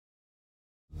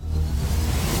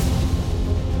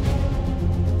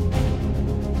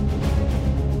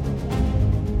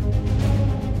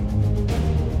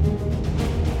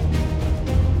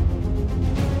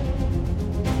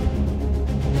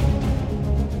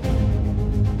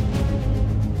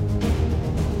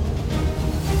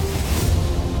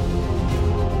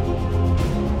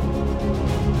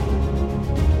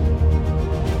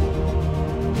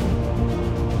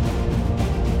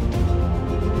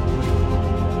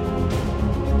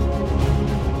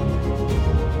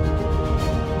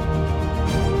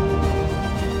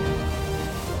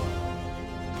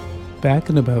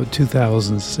Back in about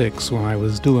 2006, when I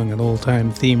was doing an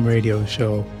old-time theme radio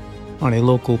show on a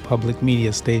local public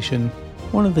media station,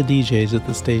 one of the DJs at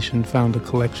the station found a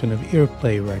collection of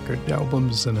Earplay record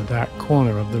albums in a dark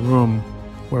corner of the room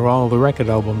where all the record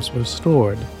albums were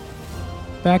stored.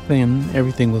 Back then,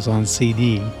 everything was on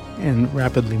CD and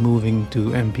rapidly moving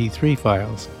to MP3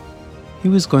 files. He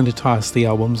was going to toss the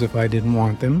albums if I didn't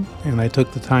want them, and I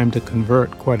took the time to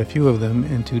convert quite a few of them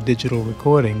into digital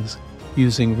recordings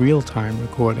using real-time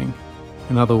recording.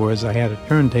 In other words, I had a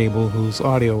turntable whose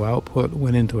audio output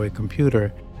went into a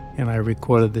computer, and I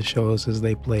recorded the shows as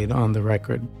they played on the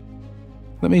record.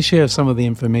 Let me share some of the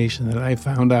information that I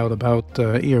found out about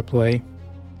Earplay.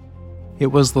 It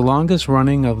was the longest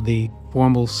running of the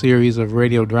formal series of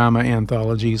radio drama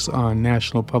anthologies on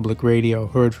National Public Radio,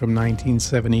 heard from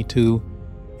 1972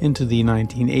 into the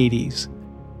 1980s.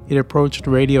 It approached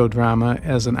radio drama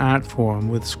as an art form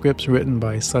with scripts written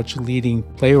by such leading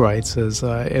playwrights as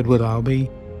Edward Albee,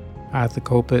 Arthur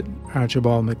Kopit,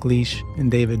 Archibald MacLeish,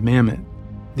 and David Mamet.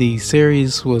 The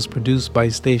series was produced by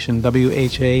station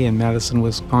WHA in Madison,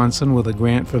 Wisconsin, with a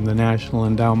grant from the National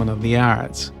Endowment of the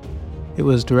Arts. It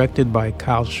was directed by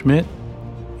Carl Schmidt,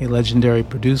 a legendary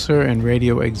producer and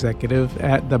radio executive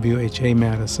at WHA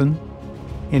Madison,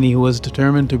 and he was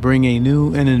determined to bring a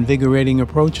new and invigorating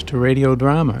approach to radio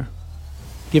drama.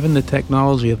 Given the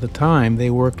technology of the time, they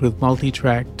worked with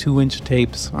multi-track 2-inch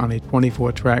tapes on a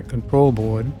 24-track control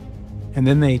board, and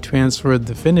then they transferred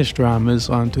the finished dramas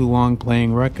onto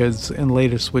long-playing records and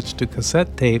later switched to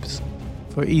cassette tapes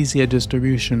for easier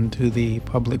distribution to the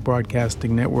public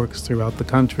broadcasting networks throughout the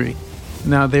country.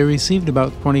 Now, they received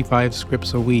about 25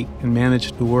 scripts a week and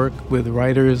managed to work with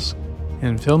writers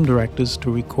and film directors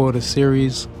to record a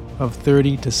series of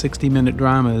 30 to 60-minute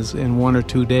dramas in 1 or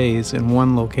 2 days in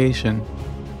one location,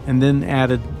 and then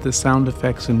added the sound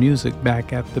effects and music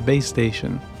back at the base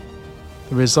station.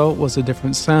 The result was a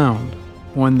different sound,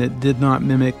 one that did not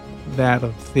mimic that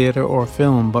of theater or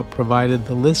film, but provided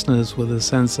the listeners with a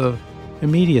sense of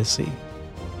immediacy,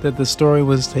 that the story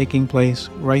was taking place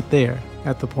right there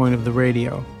at the point of the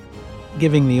radio,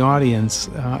 giving the audience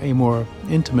a more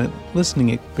intimate listening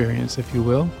experience, if you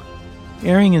will.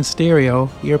 Airing in stereo,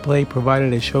 Earplay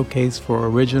provided a showcase for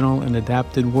original and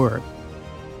adapted work.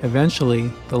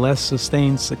 Eventually, the less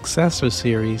sustained successor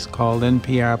series called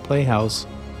NPR Playhouse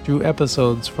drew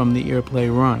episodes from the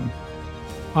Earplay run.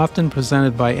 Often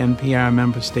presented by NPR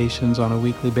member stations on a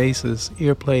weekly basis,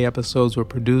 Earplay episodes were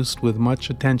produced with much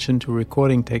attention to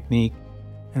recording technique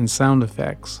and sound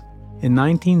effects. In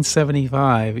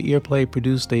 1975, Earplay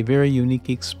produced a very unique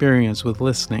experience with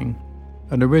listening,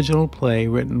 an original play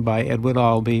written by Edward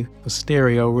Albee for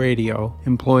stereo radio,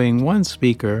 employing one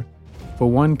speaker for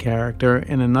one character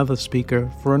and another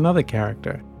speaker for another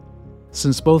character.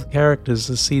 Since both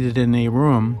characters are seated in a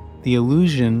room, the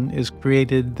illusion is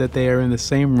created that they are in the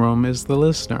same room as the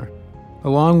listener.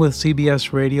 Along with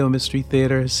CBS Radio Mystery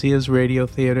Theater, Sears Radio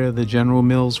Theater, the General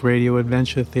Mills Radio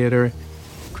Adventure Theater,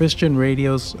 Christian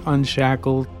Radio's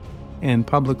Unshackled, and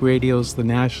Public Radio's The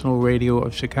National Radio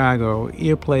of Chicago,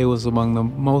 Earplay was among the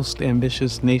most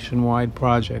ambitious nationwide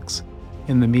projects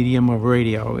in the medium of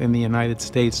radio in the United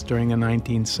States during the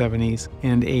 1970s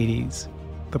and 80s.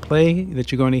 The play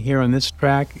that you're going to hear on this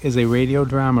track is a radio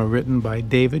drama written by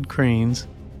David Cranes,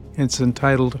 and it's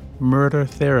entitled Murder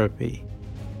Therapy.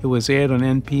 It was aired on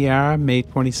NPR May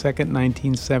 22,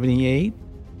 1978,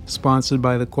 sponsored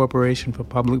by the Corporation for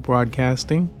Public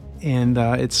Broadcasting, and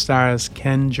it stars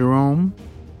Ken Jerome,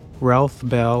 Ralph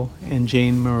Bell, and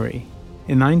Jane Murray.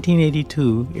 In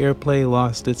 1982, Earplay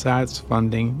lost its arts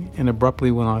funding and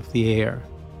abruptly went off the air,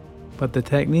 but the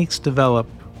techniques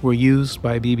developed were used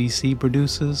by BBC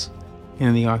producers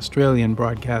and the Australian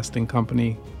Broadcasting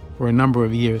Company for a number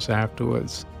of years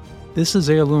afterwards. This is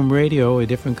Heirloom Radio, a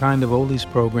different kind of oldies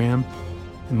program,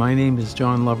 and my name is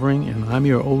John Lovering, and I'm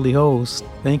your oldie host,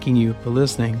 thanking you for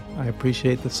listening. I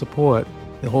appreciate the support.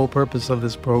 The whole purpose of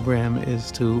this program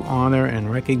is to honor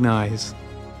and recognize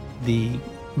the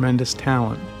tremendous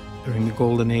talent during the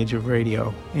golden age of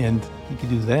radio, and you can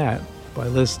do that by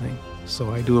listening.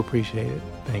 So I do appreciate it.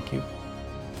 Thank you.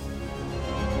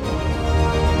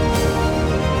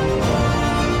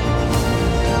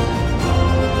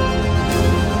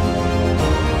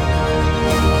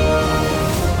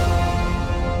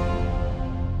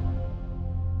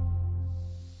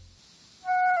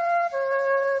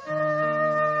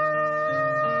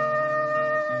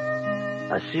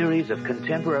 A series of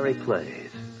contemporary plays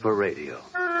for radio.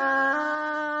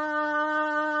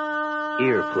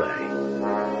 Earplay.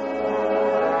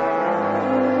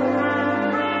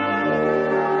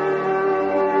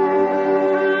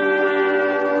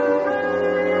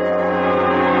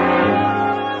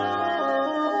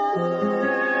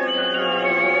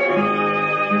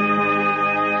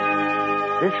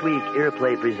 This week,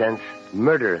 Earplay presents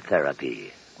Murder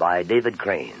Therapy by David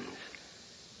Cranes.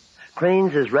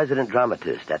 Cranes is resident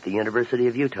dramatist at the University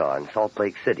of Utah in Salt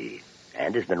Lake City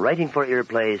and has been writing for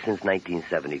Earplay since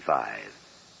 1975.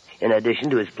 In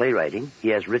addition to his playwriting, he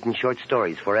has written short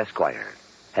stories for Esquire,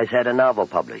 has had a novel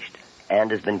published, and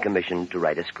has been commissioned to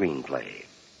write a screenplay.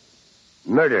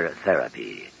 Murder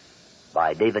Therapy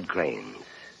by David Cranes.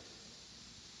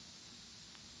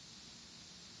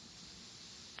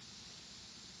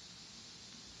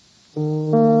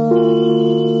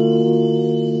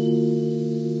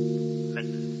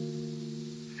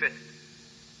 Fist.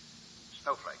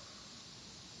 Snowflake.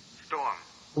 Storm.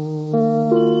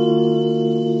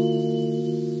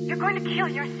 You're going to kill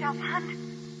yourself, Hunt.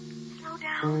 Slow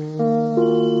down.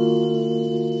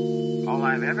 All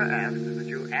I've ever asked is that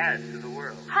you add to the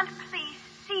world. Hunt, please,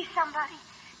 see somebody.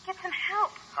 Get some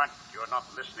help. Hunt, you're not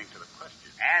listening to the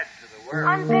question. Add to the world.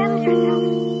 Unbend yourself.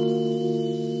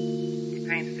 He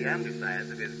paints the undersides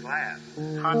of his glass.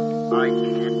 Hunt, I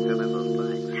can't fill in those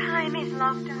blanks. Time is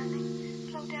love, darling.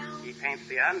 Slow down. He paints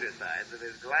the undersides of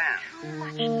his glass. Too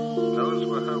much need. Those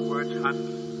were her words, Hunt.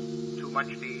 Too much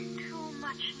need. Too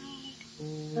much need.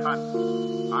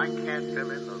 Hunt, I can't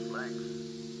fill in those blanks.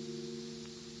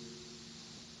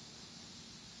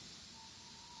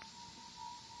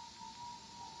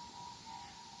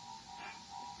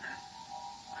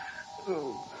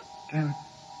 Oh, damn it.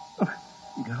 Oh,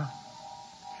 God.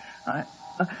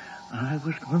 I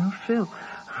was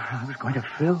going to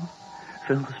fill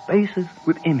the spaces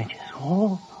with images.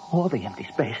 All the empty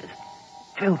spaces.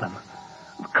 Fill them.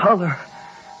 With color.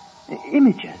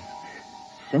 Images.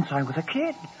 Since I was a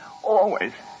kid.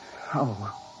 Always.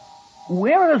 Oh.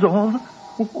 Where is all the...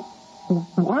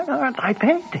 Why aren't I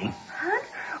painting? Hunt?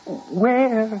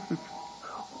 Where...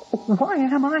 Why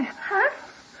am I... Hunt?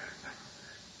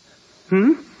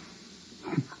 Hmm?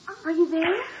 Are you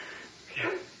there?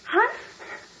 Hunt?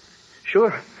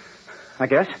 Sure. I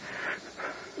guess.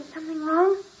 Is something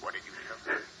wrong? What did you tell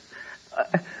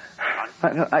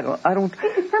her? I don't...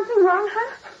 Is something wrong,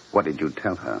 Hunt? What did you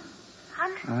tell her?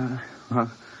 Hunt?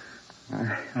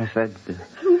 I said...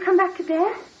 Can you come back to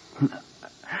bed?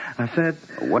 I said...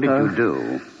 What did you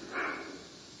do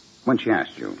when she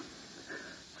asked you?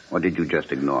 Or did you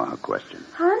just ignore her question?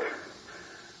 Hunt?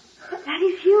 That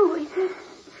is you, is it?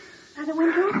 By the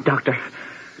window? Doctor,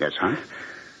 Yes, Hunt?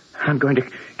 I'm going to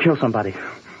kill somebody.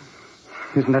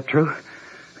 Isn't that true?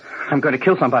 I'm going to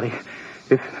kill somebody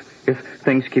if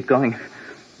things keep going.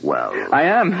 Well... I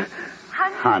am.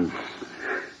 Hunt? Hunt,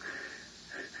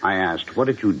 I asked, what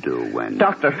did you do when...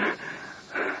 Doctor,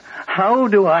 how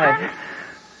do I...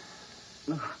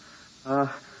 Hunt?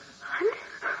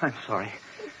 I'm sorry.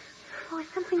 Oh, is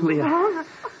something Leah. wrong?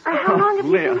 How long have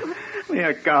you Leah. been...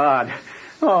 Leah, God.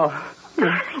 Oh.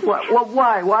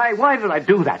 Why did I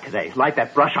do that today? Light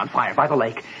that brush on fire by the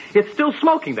lake. It's still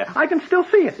smoking there. I can still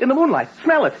see it in the moonlight.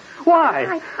 Smell it.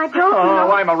 Why? I don't know.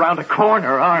 Oh, I'm around a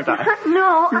corner, aren't I?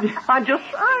 No.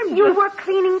 You I'm were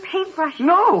cleaning paintbrushes.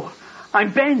 No,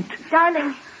 I'm bent.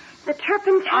 Darling, the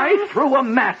turpentine... I threw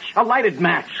a lighted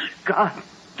match. God,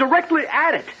 directly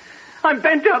at it. I'm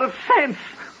bent out of sense.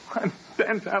 I'm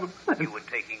bent out of sense. You were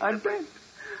taking... I'm bent.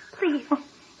 Please, take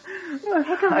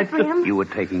a Librium. You were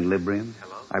taking Librium?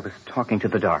 I was talking to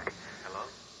the dark.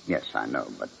 Yes, I know,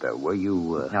 but were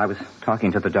you... I was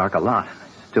talking to the dark a lot.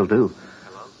 I still do.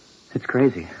 It's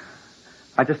crazy.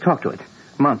 I just talked to it.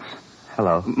 Months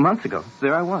ago.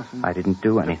 There I was. I didn't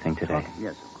do anything today.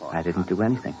 Yes, of course. I didn't do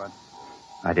anything.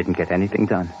 I didn't get anything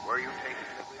done. Were you taking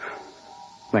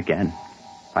Librium? Again.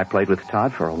 I played with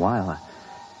Todd for a while.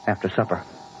 After supper,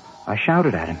 I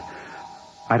shouted at him.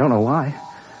 I don't know why.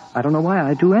 I don't know why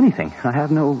I do anything. I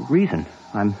have no reason.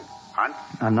 Hunt?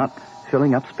 I'm not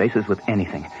filling up spaces with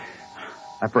anything.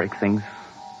 I break things.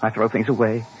 I throw things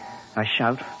away. I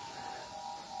shout.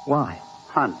 Why?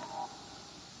 Hunt.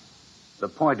 The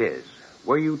point is,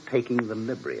 were you taking the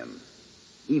Librium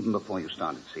even before you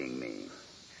started seeing me?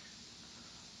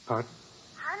 Pardon?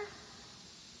 Hunt?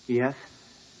 Yes?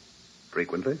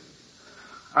 Frequently?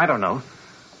 I don't know.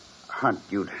 Hunt,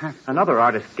 you'd have to... Another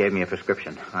artist gave me a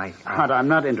prescription. Hunt, I'm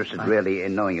not interested really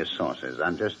in knowing your sources.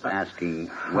 I'm just asking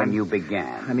when you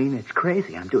began. I mean, it's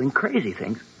crazy. I'm doing crazy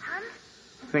things. Hunt?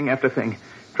 Thing after thing.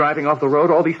 Driving off the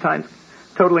road all these times.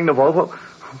 Totaling the Volvo.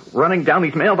 Running down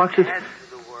these mailboxes. Add to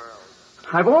the world.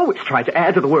 I've always tried to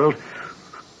add to the world.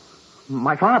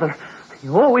 My father, he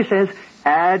always says,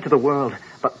 add to the world.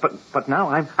 But now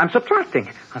I'm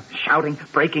subtracting. I'm shouting,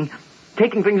 breaking,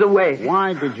 taking things away.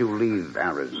 Why did you leave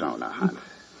Arizona, Hunt?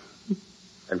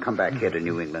 And come back here to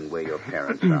New England where your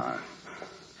parents are?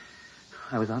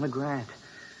 I was on a grant.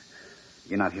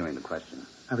 You're not hearing the question.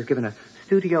 I was given a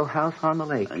studio house on the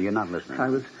lake. You're not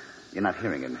listening. You're not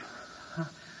hearing him.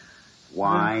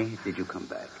 Why did you come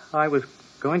back? I was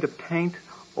going to paint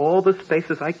all the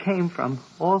spaces I came from.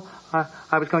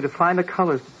 I was going to find the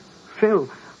colors. Phil,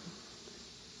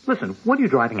 listen, what are you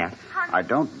driving at? Hunt. I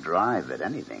don't drive at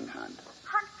anything, Hunt.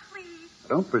 Hunt, please.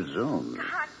 Don't presume.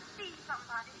 God, see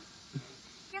somebody.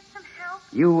 Get some help.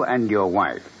 You and your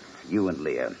wife, you and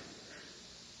Leah,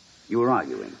 you were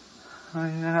arguing.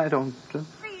 I don't... Please,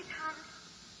 Hunt.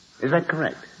 Is that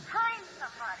correct? Find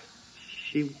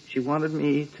somebody. She wanted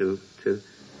me to...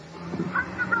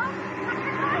 Hunt the rope.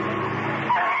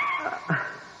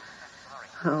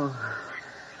 Oh...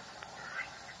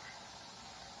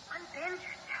 Unbend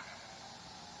yourself.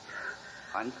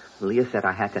 Hunt? Leah said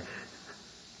I had to...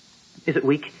 Is it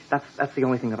weak? That's the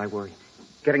only thing that I worry.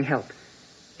 Getting help.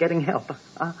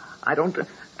 I don't...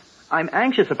 I'm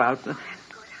anxious about... That's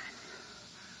good,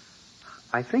 Hunt.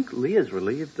 I think Leah's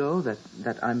relieved, though, that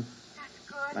I'm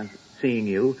That's good. seeing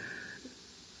you.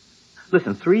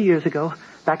 Listen, 3 years ago,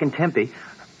 back in Tempe,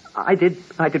 I did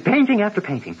painting after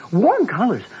painting. Warm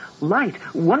colors, light.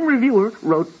 One reviewer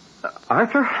wrote,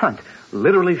 Arthur Hunt,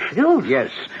 literally filled.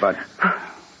 Yes, but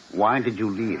why did you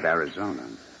leave Arizona?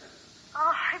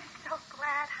 Oh, I'm so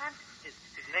glad, Hunt. His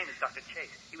name is Dr.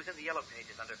 Chase. He was in the yellow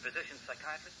pages under physician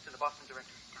psychiatrist in the Boston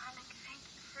Directory. Darling, thank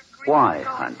you for agreeing Why, to go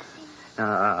Hunt? and see me.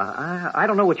 I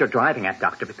don't know what you're driving at,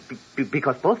 Doctor,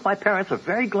 because both my parents are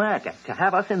very glad to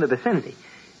have us in the vicinity.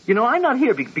 You know, I'm not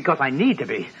here because I need to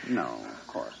be. No, of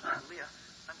course. Leah,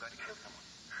 I'm going to kill someone.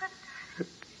 Hunt,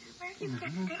 where do you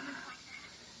get statements like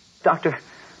that? Doctor,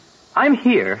 I'm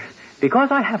here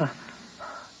because I have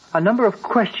a number of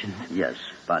questions. Yes,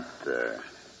 but,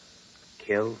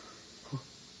 kill?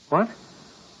 What?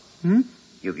 Hmm?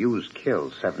 You've used kill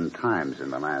 7 times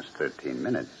in the last 13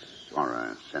 minutes, or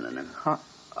a synonym.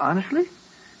 Honestly?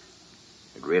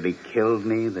 It really killed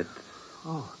me that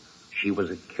Oh. she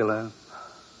was a killer.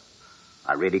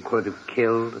 I really could have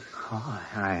killed. Oh,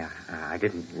 I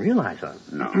didn't realize that.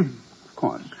 No, of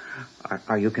course.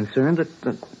 Are you concerned that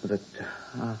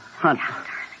Hunt,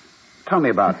 tell me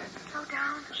about Slow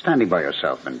down. standing by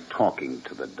yourself and talking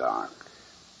to the dark.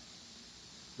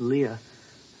 Leah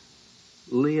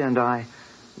and I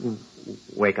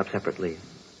wake up separately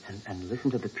and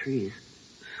listen to the trees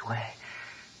sway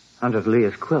under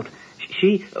Leah's quilt.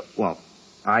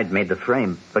 I'd made the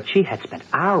frame, but she had spent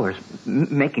hours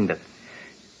making the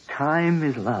time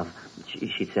is love.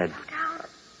 She said,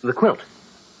 the quilt,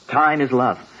 time is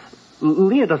love.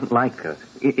 Leah doesn't like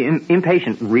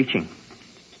impatient reaching.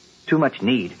 Too much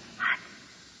need.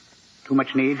 Too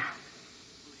much need?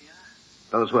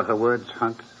 Those were her words,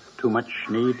 Hunt. Too much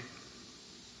need?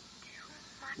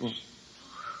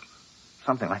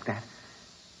 Something like that.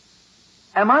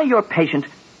 Am I your patient?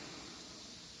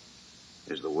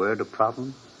 Is the word a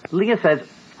problem? Leah says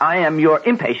I am your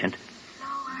impatient.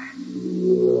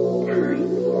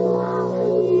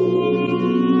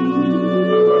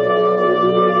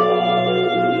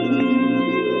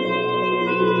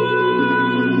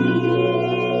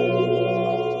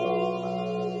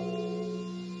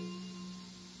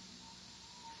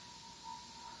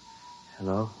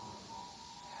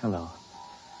 Hello.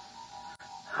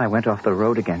 I went off the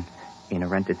road again in a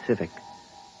rented Civic.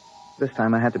 This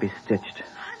time I had to be stitched.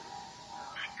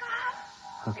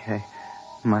 Okay.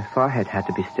 My forehead had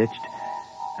to be stitched,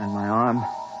 and my arm.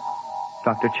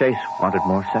 Dr. Chase wanted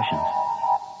more sessions.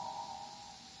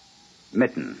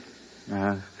 Mitten.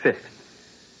 Fifth.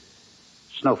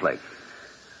 Snowflake.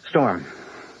 Storm.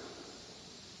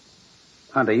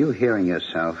 Hunt, are you hearing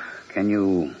yourself? Can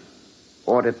you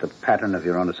audit the pattern of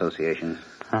your own associations?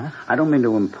 Huh? I don't mean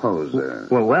to impose. Listen,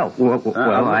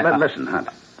 Hunt.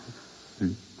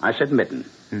 I said mitten.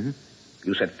 Mm-hmm.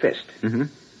 You said fist. Mm-hmm.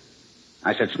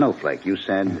 I said snowflake. You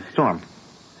said... Storm.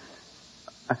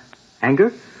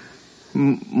 Anger?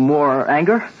 More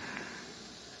anger?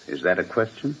 Is that a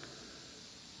question?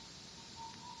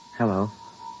 Hello.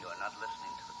 You are not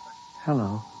listening to the question.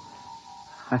 Hello.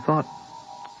 I thought...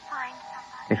 Find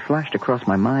somebody. It flashed across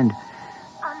my mind.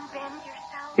 Unbend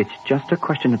yourself. It's just a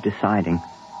question of deciding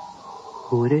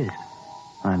who it is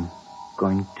I'm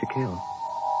going to kill.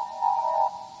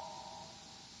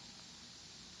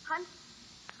 Hunt,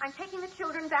 I'm taking the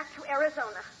children back to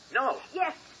Arizona. No.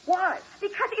 Yes, Why?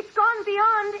 because it's gone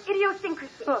beyond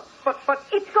idiosyncrasy. But...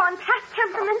 It's gone past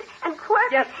temperament and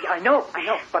quirk. Yes, I know,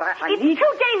 but I It's need...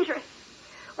 too dangerous.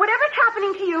 Whatever's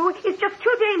happening to you is just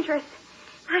too dangerous.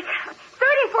 My God,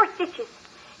 34 stitches.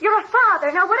 You're a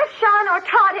father. Now, what if Sean or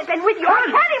Todd had been with you? I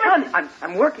can't even...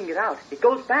 I'm working it out. It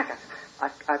goes back.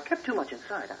 I've kept too much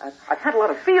inside. I've had a lot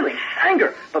of feelings,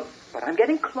 anger, but I'm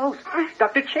getting close.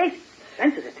 Dr. Chase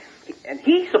senses it. And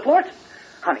he supports...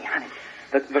 Honey,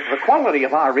 the quality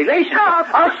of our relationship...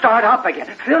 I'll start up again,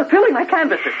 filling my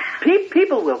canvases.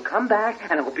 People will come back,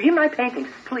 and it will be in my paintings.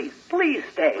 Please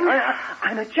stay.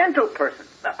 I'm a gentle person.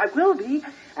 I will be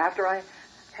after I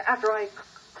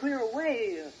clear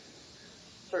away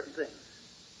certain things.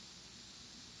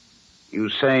 You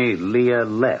say Leah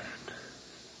left.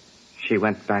 She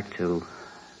went back to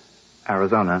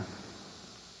Arizona.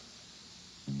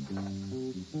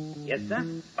 Yes, sir?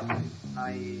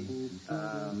 I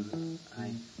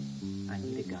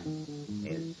need a gun.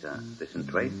 Is this in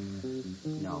trade?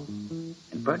 No.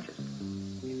 In purchase?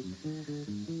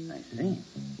 I see.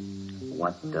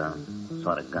 What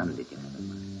sort of gun did you have in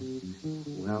mind?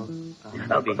 Well,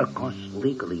 Of course,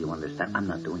 legally, you understand, I'm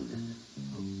not doing this.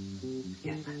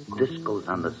 Yes. This goes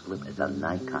on the slip as a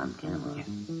Nikon camera. Yes.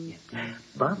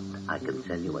 But I can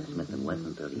sell you a Smith &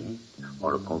 Wesson 38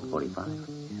 or a Colt 45.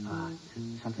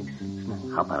 Something small.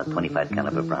 How about a 25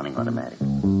 caliber Browning automatic? I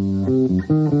mean,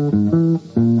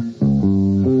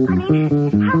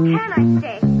 how can I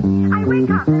stay? I wake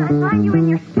up and I find you in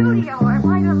your studio or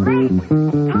by the lake,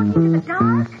 talking to the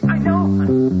dog. I know,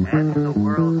 hon. And to the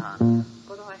world, hon.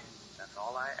 But that's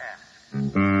all I ask.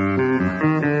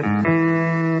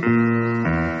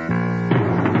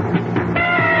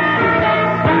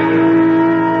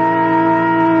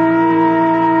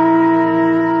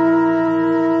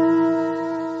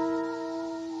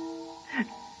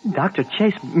 Dr.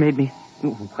 Chase made me...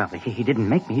 Well, he didn't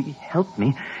make me. He helped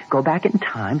me go back in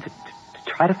time to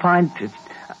try to find...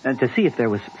 To see if there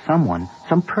was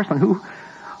some person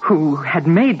who had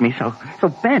made me so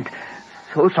bent,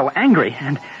 so angry.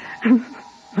 And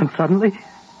suddenly,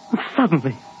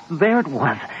 there it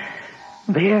was.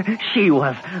 There she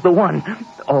was, the one.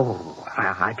 Oh,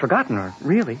 I'd forgotten her,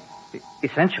 really.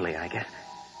 Essentially, I guess.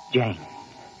 Jane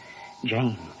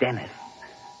Dennis.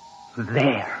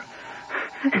 There.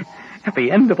 At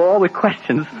the end of all the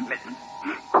questions,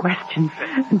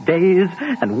 days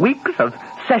and weeks of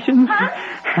sessions,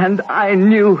 and I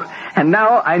knew, and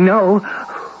now I know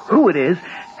who it is,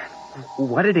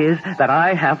 what it is that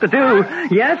I have to do.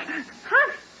 Yes?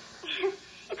 Huh?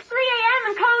 It's 3 a.m.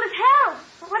 and cold as hell.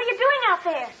 What are you doing out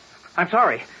there? I'm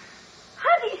sorry.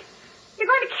 Honey, you're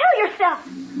going to kill yourself.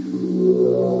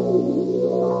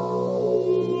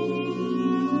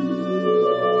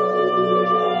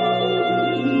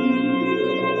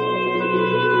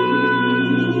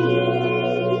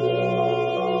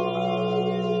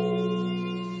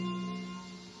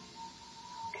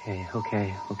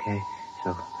 Okay.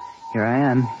 So, here I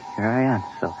am.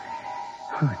 So,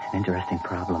 it's an interesting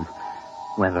problem.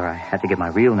 Whether I had to give my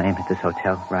real name at this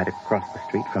hotel right across the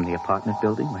street from the apartment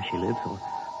building where she lives, or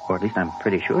at least I'm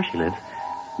pretty sure she lives,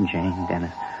 Jane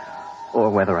Dennis, or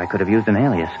whether I could have used an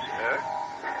alias. Sir?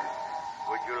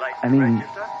 Would you like to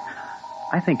register?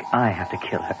 I think I have to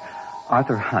kill her.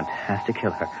 Arthur Hunt has to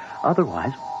kill her.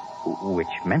 Otherwise,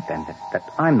 which meant then that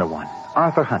I'm the one,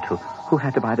 Arthur Hunt, who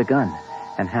had to buy the gun.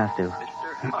 And has to. Mr.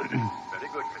 Hunt. Very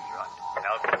good, Mr. Hunt.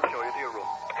 Now, we'll show you to your room.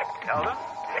 Calvin,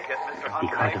 get Mr. Hunt.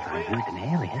 Because if I used an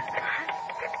alias.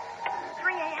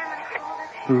 3 a.m. and cold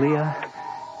as hell. Leah,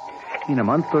 in a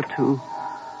month or two,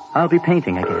 I'll be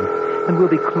painting again. And we'll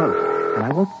be close. And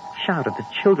I won't shout at the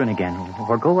children again,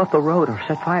 or go off the road, or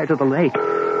set fire to the lake.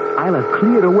 I'll have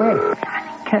cleared away.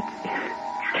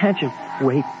 Can't you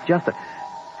wait just a...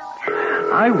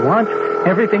 I want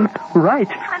everything right.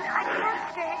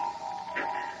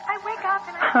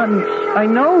 I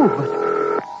know, but...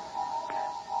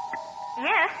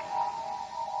 Yes?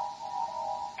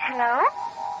 Hello?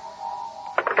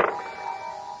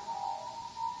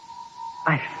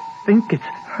 I think it's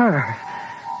her.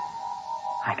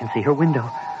 I can see her window.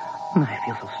 And I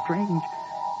feel so strange.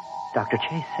 Dr.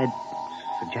 Chase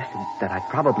suggested that I'd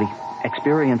probably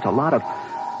experience a lot of...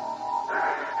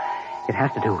 It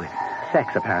has to do with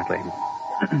sex, apparently.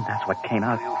 That's what came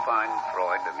out. Do you find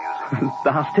Freud amusing?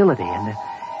 The hostility and the...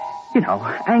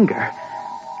 anger.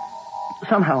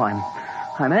 Somehow I'm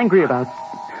angry about...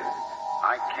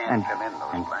 I can't fill in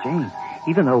those and blanks. Jane,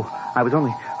 even though I was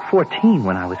only 14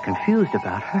 when I was confused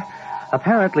about her,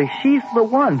 apparently she's the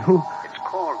one who... It's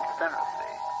called therapy.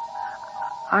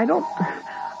 I don't...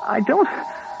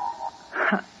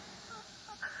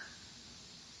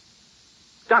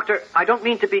 Doctor, I don't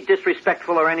mean to be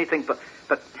disrespectful or anything, but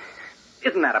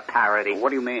isn't that a parody? What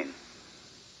do you mean?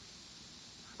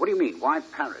 What do you mean? Why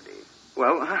parody?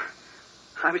 Well,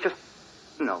 I was just...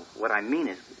 No, what I mean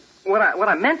is... What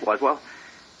I meant was, the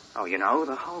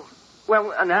whole...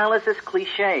 Well, analysis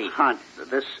cliche. Hunt,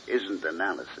 this isn't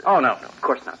analysis. Oh, no, of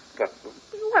course not. But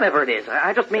whatever it is,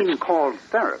 I just mean... It's called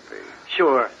therapy.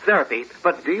 Sure, therapy,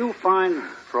 but... Do you find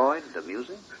Freud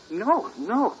amusing? No,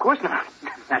 of course not.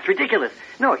 That's ridiculous.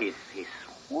 No,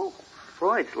 well,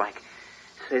 Freud's like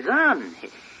Cézanne.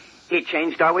 He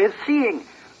changed our way of seeing,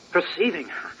 perceiving.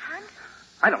 Hunt?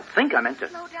 I don't think I meant to...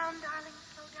 Slow down, darling,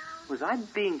 slow down. Was I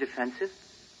being defensive?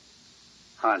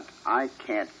 Hunt, I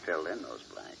can't fill in those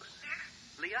blanks.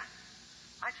 Leah,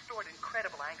 I've stored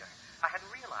incredible anger. I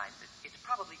hadn't realized it.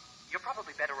 You're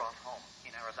probably better off home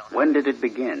in Arizona. When did it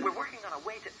begin? We're working on a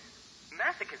way to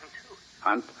masochism, too.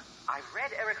 Hunt? I've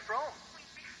read Erich Fromm.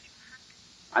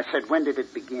 I said, when did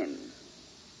it begin?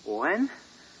 When?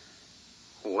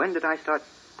 When did I start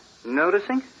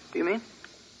noticing, do you mean?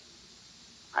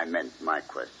 I meant my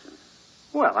question.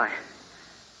 Well, I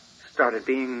started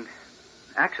being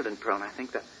accident-prone. I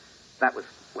think that was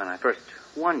when I first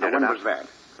wondered. When was that?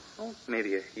 Oh,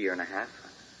 maybe a year and a half.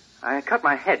 I cut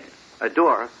my head, a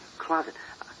door, a closet.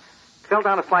 Fell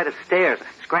down a flight of stairs,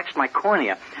 scratched my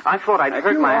cornea. I thought I'd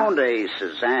hurt my... If you owned a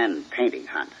Cézanne painting,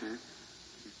 Hunt,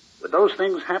 would those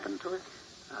things happen to it?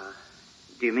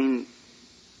 Do you mean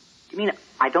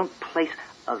I don't place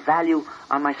a value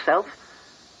on myself?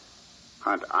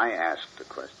 Hunt, I asked the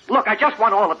question. Look, I just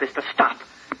want all of this to stop.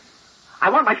 I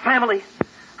want my family.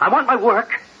 I want my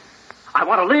work. I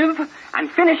want to live and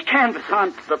finish canvases.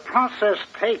 Hunt, the process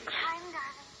takes... Time, darling.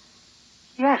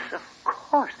 Yes, of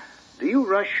course. Do you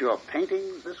rush your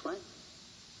paintings this way?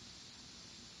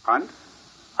 Hunt?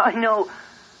 I know.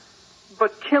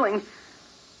 But killing...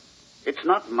 It's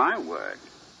not my word.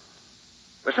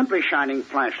 We're simply shining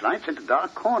flashlights into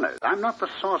dark corners. I'm not the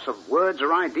source of words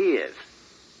or ideas.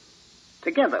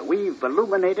 Together, we've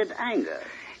illuminated anger.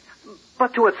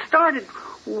 But to have started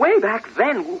way back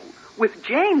then with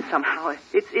Jane somehow,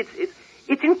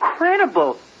 it's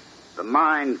incredible. The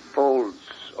mind folds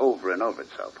over and over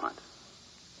itself, Hunt.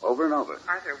 Over and over.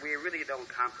 Arthur, we really don't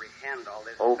comprehend all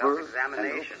this Over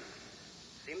self-examination.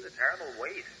 Seems a terrible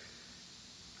waste.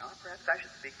 Now, perhaps I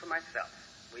should speak for myself.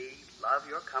 We love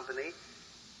your company,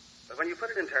 but when you put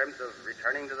it in terms of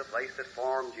returning to the place that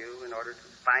formed you in order to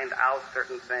find out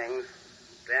certain things,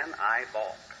 then I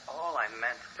balk. All I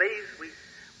meant... Please, we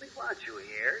want you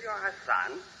here. You're our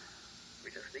son.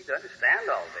 We just need to understand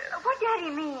all this. What Daddy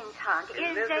means, Hunt, is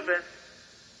that... Elizabeth,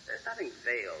 there's nothing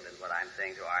veiled in what I'm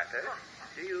saying to Arthur.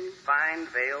 Do you find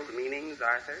veiled meanings,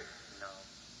 Arthur? No.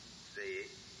 See?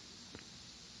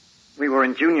 We were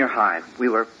in junior high.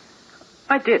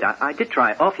 I did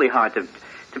try awfully hard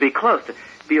to be close, to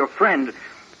be your friend.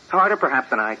 Harder, perhaps,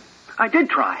 than I did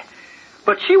try.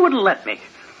 But she wouldn't let me.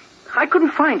 I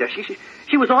couldn't find her.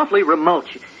 She was awfully remote.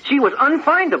 She was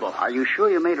unfindable. Are you sure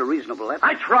you made a reasonable effort?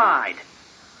 I tried.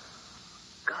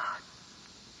 God,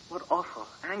 what awful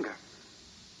anger.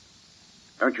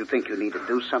 Don't you think you need to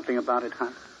do something about it,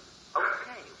 Hunt?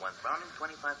 Okay, one Browning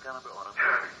 25 caliber auto.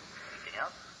 Anything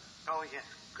else? Oh, yes.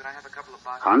 Could I have a couple of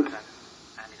boxes Hunt? of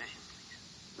ammunition,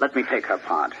 please? Let me take her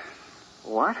part.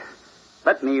 What?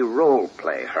 Let me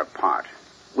role-play her part.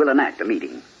 We'll enact a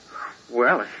meeting.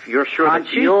 Well, if you're sure Hunt,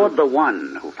 that she's... you're the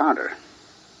one who found her.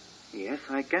 Yes,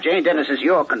 I guess... Jane Dennis is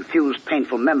your confused,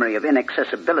 painful memory of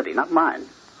inaccessibility, not mine.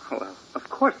 Well, of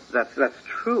course, that's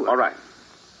true. All right.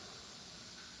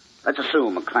 Let's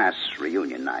assume a class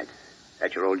reunion night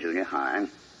at your old junior high.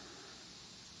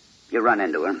 You run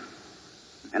into her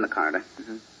in the corridor.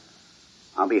 Mm-hmm.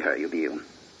 I'll be her, you be you.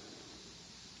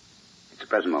 It's the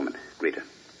present moment. Greet her.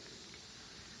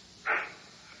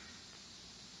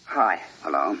 Hi.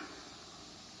 Hello.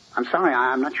 I'm sorry,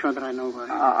 I'm not sure that I know...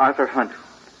 Arthur Hunt.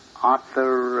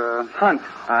 Arthur, Hunt.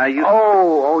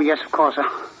 Oh, yes, of course.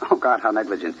 Oh, God, how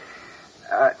negligent.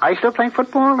 Are you still playing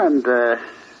football and,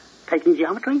 taking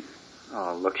geometry?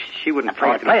 Oh, look, she wouldn't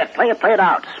Play it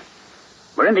out.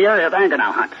 We're in the area of anger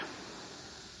now, Hunt.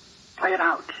 Play it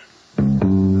out.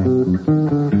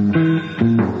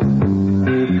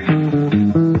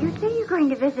 You say you're going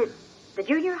to visit the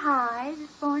junior high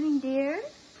this morning, dear?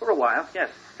 For a while, yes.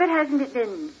 But hasn't it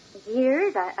been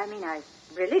years? I mean, I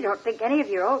really don't think any of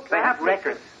your old They have classmates...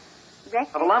 records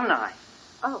Records? of alumni.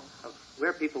 Oh. Of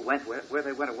where people went, where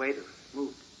they went away to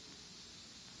move.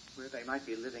 Where they might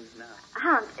be living now.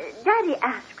 Hunt, Daddy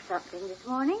asked something this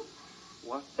morning.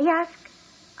 What? He asked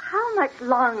how much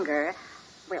longer...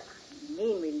 Well, I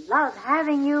mean, we love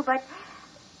having you, but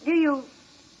do you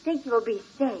think you'll be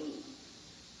staying?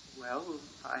 Well,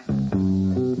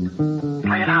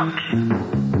 Play it out.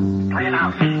 Play it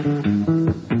out.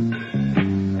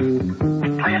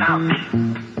 Play it out.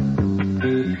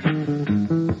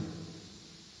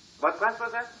 What class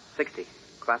was that? 60.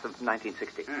 Class of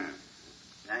 1960.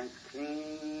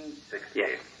 1960.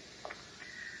 Yes.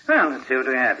 Well, let's see what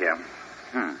we have here.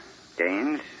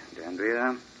 Gaines,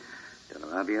 Dandria,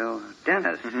 Delabio.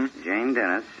 Dennis. Jane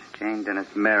Dennis. Jane Dennis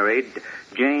married.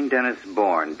 Jane Dennis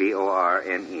born.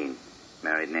 Borne.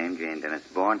 Married name, Jane Dennis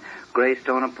born.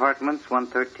 Greystone Apartments,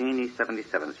 113 East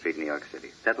 77th Street, New York City.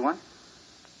 Is that the one?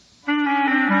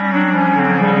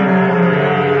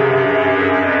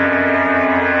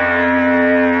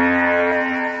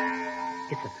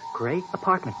 It's a great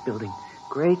apartment building.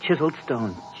 Gray chiseled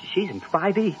stone. She's in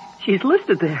 5E. She's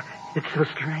listed there. It's so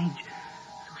strange.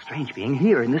 So strange being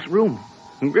here in this room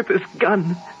with this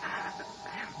gun.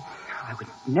 I would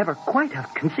never quite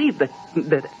have conceived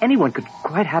that anyone could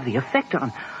quite have the effect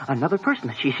on another person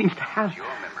that she seems to have. Your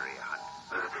memory,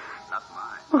 not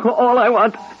mine. All I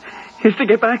want is to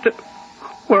get back to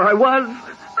where I was.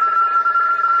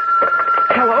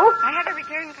 Hello? I have a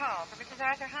return call from Mrs.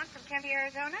 Arthur Hunt from Tempe,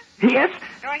 Arizona. Yes?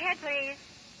 Go ahead, please.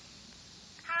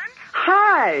 Hunt?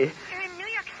 Hi. You're in New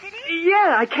York City?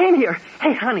 Yeah, I came here.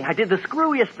 Hey, honey, I did the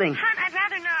screwiest thing. Hunt, I'd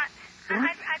rather not.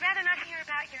 I'd rather not hear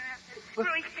about your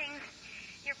screwy things.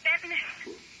 Your business.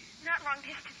 Not long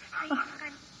distance, please.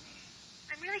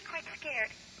 I'm really quite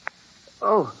scared.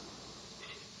 Oh.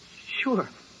 Sure.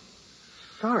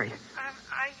 Sorry.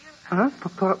 Are you...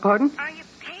 Pardon? Are you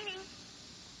painting?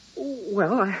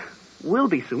 Well, I will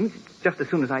be soon. Just as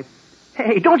soon as I...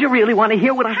 Hey, don't you really want to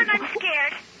hear what Hunt, I'm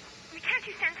scared. I mean, can't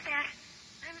you sense that?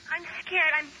 I'm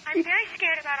scared. I'm very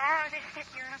scared about all of this that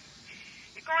you're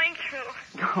going through.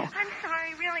 No. I'm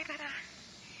sorry, really, but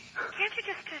can't you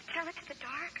just tell it to the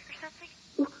dark or something?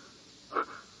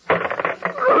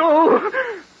 Oh.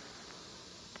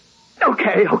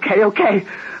 Okay.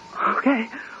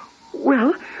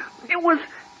 Well, it was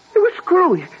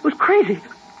screwy. It was crazy.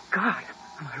 God,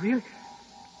 am I really...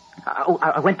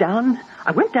 I went down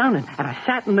and I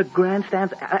sat in the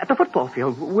grandstands at the football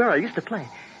field where I used to play.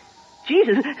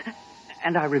 Jesus.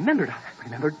 And I remembered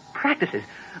practices,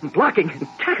 blocking and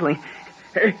tackling.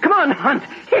 Come on, Hunt.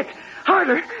 Hit.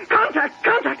 Harder. Contact.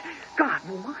 God,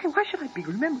 why should I be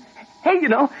remembering? Hey, you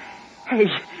know,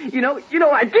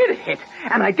 I did hit.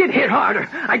 And I did hit harder.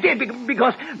 I did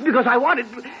because I wanted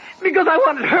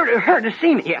her to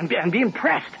see me and be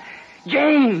impressed.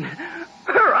 Jane.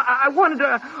 Her, I wanted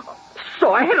to...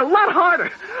 So I hit a lot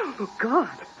harder. Oh, God.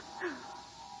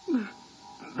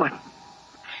 But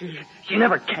she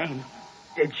never came,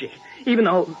 did she? Even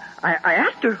though I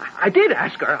asked her. I did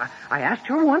ask her. I asked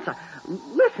her once.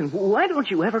 Listen, why don't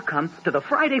you ever come to the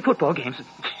Friday football games?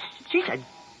 She said,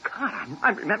 God,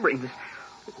 I'm remembering this.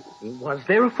 Was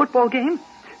there a football game?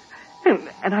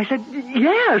 And I said,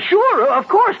 yeah, sure, of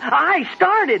course. I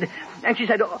started. And she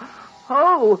said,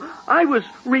 oh, I was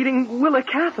reading Willa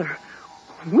Cather.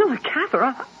 Willa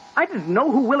Cather? I didn't know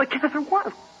who Willa Cather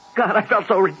was. God, I felt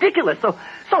so ridiculous, so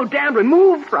damn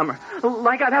removed from her.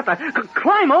 Like I'd have to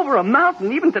climb over a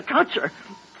mountain even to touch her.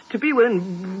 To be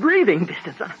within breathing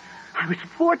distance. I was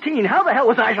 14. How the hell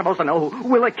was I supposed to know who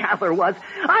Willa Cather was?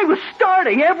 I was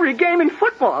starting every game in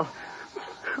football.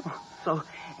 So,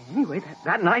 anyway,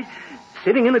 that night,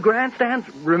 sitting in the grandstands,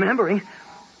 remembering,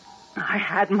 I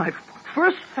had my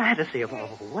first fantasy of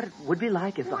what it would be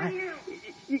like if I,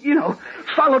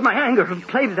 followed my anger and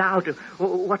played it out.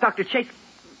 What Dr. Chase,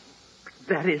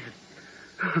 that is,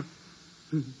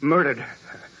 murdered her.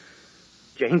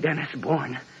 Jane Dennis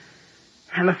born.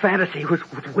 And the fantasy was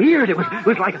weird. It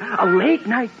was like a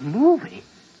late-night movie.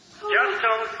 Just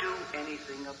don't do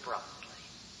anything abruptly.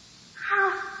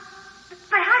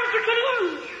 But how did you get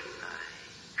in here? I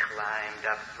climbed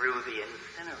up through the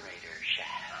incinerator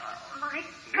shaft. Oh, my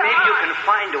God. Maybe you can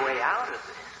find a way out of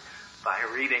this by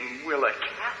reading Willa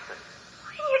Cather.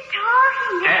 What are you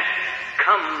talking about?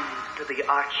 Come to the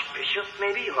Archbishop,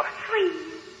 maybe, or... Please.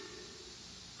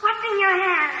 What's in your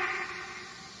hand?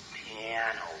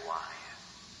 Piano wire.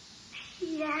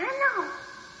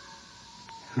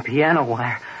 Piano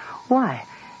wire. Why?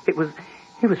 It was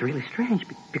really strange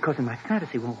because in my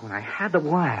fantasy, when I had the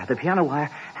piano wire,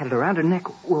 had it around her neck,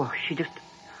 well, she just...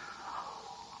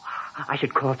 I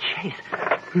should call Chase.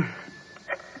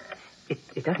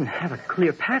 It doesn't have a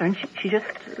clear pattern. She just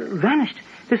vanished,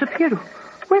 disappeared.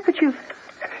 Where could she have...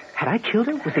 Had I killed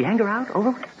her? Was the anger out?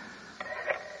 Over with?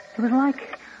 It was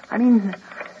like... I'm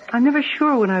never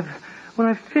sure when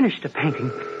I've finished a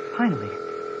painting, finally.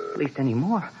 At least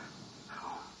anymore.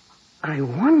 I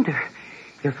wonder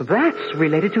if that's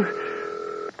related to...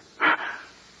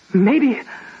 Maybe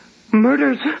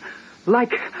murders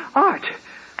like art.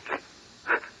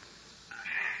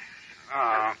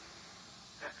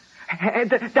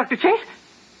 Dr. Chase?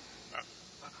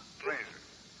 Please.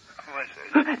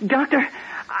 What is it? Doctor,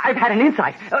 I've had an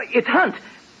insight. It's Hunt.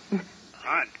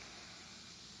 Hunt?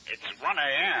 It's 1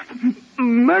 a.m.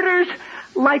 Murders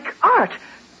like art.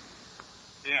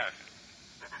 Yes.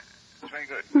 very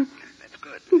good. That's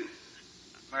good.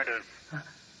 Murder.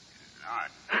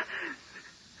 Art.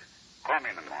 Call me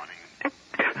in the morning.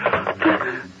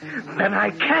 Then I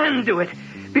can do it.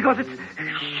 Because it's,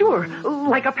 sure,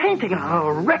 like a painting,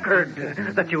 a record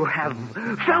that you have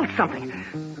felt something.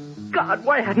 God,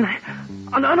 why hadn't I?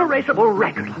 An unerasable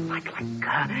record like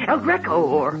El Greco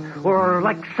or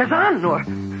like Cezanne or...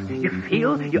 You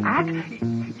feel, you act,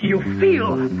 you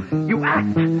feel, you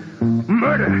act.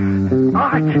 Murder,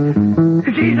 art,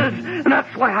 Jesus. And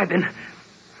that's why I've been...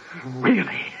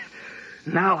 Really,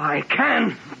 now I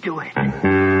can do it.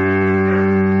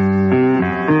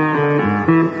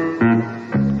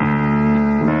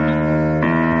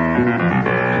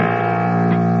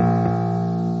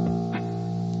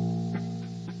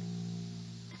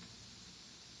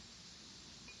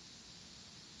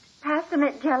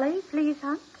 Mint jelly, please,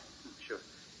 Hunt. Sure.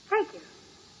 Thank you.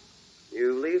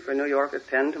 You leave for New York at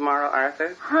 10 tomorrow,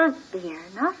 Arthur? Hunt, dear,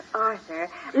 not Arthur.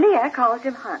 Leah calls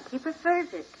him Hunt. He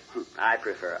prefers it. I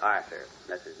prefer Arthur.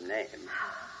 That's his name.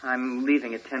 I'm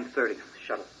leaving at 10:30.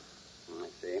 Shuttle. I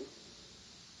see.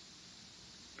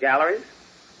 Galleries?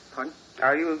 Pardon?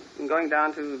 Are you going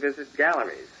down to visit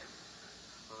galleries?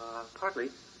 Partly.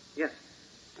 Yes.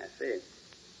 I see.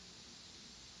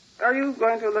 Are you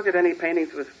going to look at any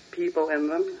paintings with people in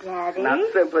them? Daddy? Not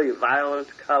simply violent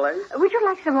colors? Would you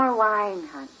like some more wine,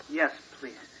 Hunt? Yes,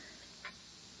 please.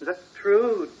 Is that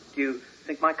true? Do you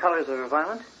think my colors are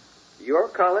violent? Your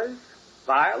colors?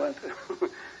 Violent?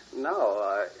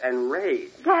 No,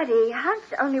 enraged. Daddy,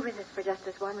 Hunt's only with us for just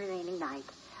this one remaining night.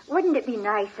 Wouldn't it be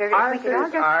nicer if we could all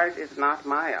Arthur's just... art is not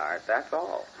my art, that's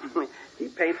all. He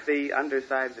paints the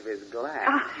undersides of his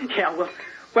glass. Yeah,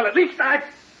 well, at least I...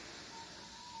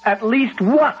 At least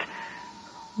what?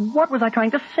 What was I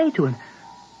trying to say to him?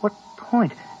 What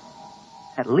point?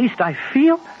 At least I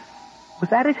feel? Was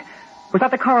that it? Was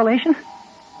that the correlation?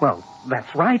 Well,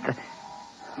 that's right.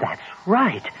 That's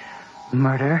right.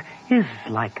 Murder is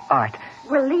like art.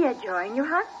 Will Leah join you,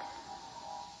 Hunt?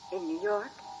 In New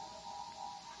York?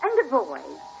 And the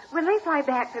boys, will they fly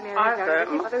back from Arizona?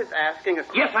 Arthur, Mother's asking us...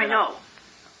 Yes, I know.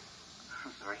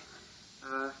 I'm sorry.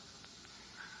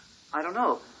 I don't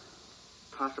know.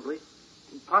 Possibly,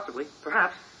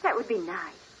 perhaps. That would be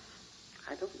nice.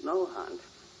 I don't know, Hunt.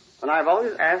 And I've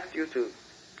always asked you to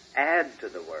add to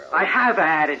the world. I have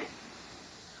added.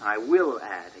 I will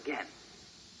add again.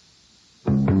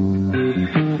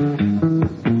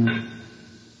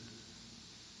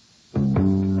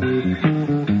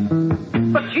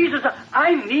 But Jesus,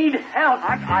 I need help.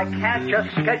 I can't just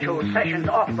schedule sessions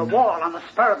off the wall on the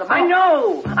spur of the moment. I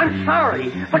know. I'm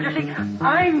sorry. But you see,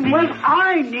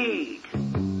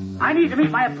 I need to meet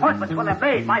my appointments when they're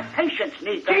made. My patients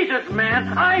need them. Jesus,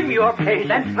 man, I'm your patient.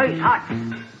 Then please, Hunt.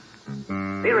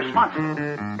 Be responsible.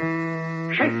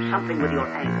 Shape something with your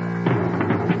anger.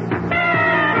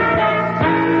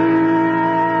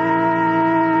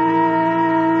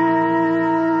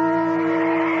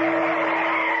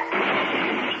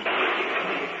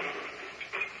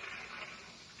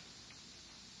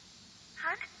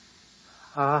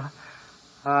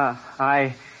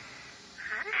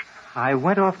 I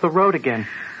went off the road again.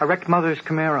 I wrecked Mother's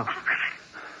Camaro. Oh, God,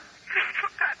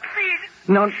 please.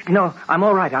 No, I'm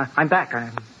all right. I'm back.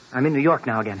 I'm in New York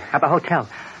now again, at the hotel.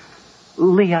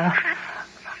 Leah.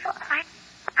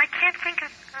 I can't think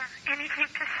of anything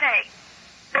to say.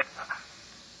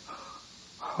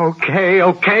 Okay.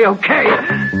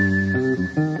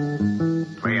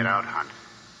 Play it out, Hunt.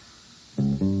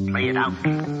 Play it out.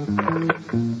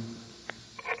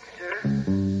 Sir,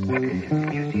 the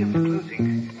museum's closing.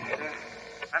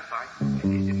 I'm sorry. The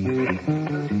museum's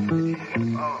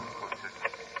closing. Oh,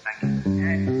 thank you.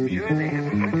 I'm sure they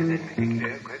haven't printed that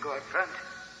particular Greco up front.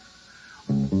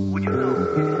 Would you know if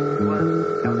it was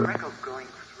El Greco going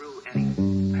through any...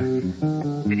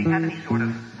 Did he have any sort of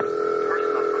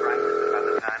personal crisis about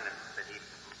the time that he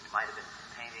might have been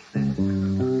painting this?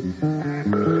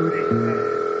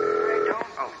 I don't...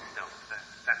 Oh, no,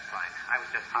 that's fine. I was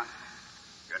just...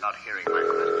 You're not hearing my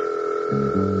question.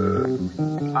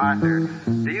 Arthur,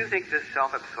 do you think this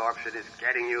self-absorption is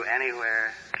getting you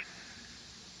anywhere?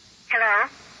 Hello?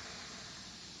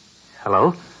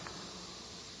 Hello?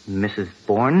 Mrs.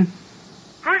 Bourne?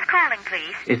 Who's calling,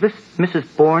 please? Is this Mrs.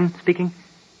 Bourne speaking?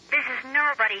 This is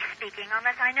nobody speaking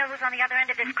unless I know who's on the other end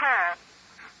of this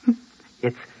call.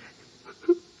 It's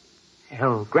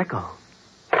El Greco.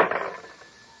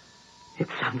 It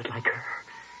sounded like her.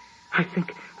 I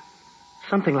think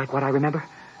something like what I remember.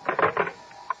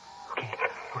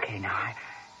 Okay, now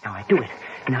I do it.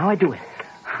 Now I do it.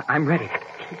 I'm ready.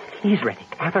 He's ready.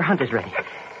 Arthur Hunt is ready.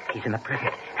 He's in the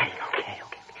present. Ready. Okay.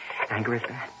 Anger is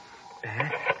bad.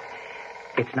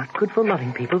 It's not good for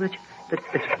loving people that we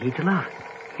need to love.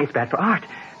 It's bad for art.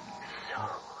 So,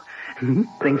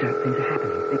 things are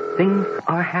happening. Things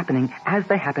are happening as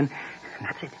they happen. And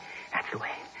that's it. That's the way.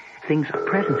 Things are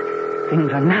present.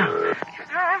 Things are now.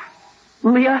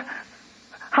 Leah?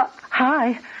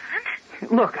 Hi.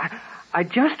 Look, I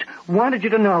just wanted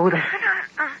you to know that...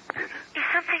 Is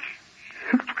something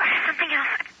else?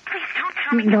 Please don't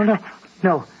tell me.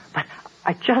 No. But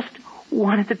I just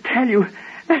wanted to tell you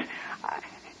that...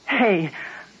 Hey,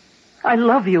 I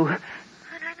love you. I know.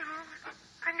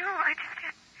 I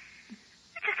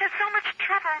just have so much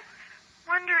trouble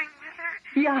wondering whether...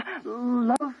 Yeah,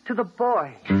 love to the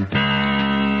boy.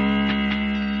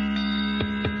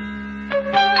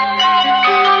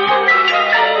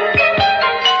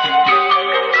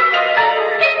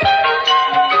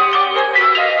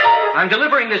 I'm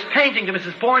delivering this painting to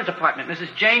Mrs. Bourne's apartment.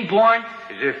 Mrs. Jane Bourne.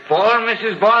 Is it for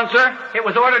Mrs. Bourne, sir? It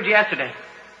was ordered yesterday.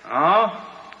 Oh?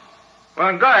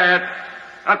 Well, go ahead.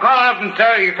 I'll call her up and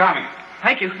tell her you're coming.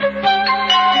 Thank you.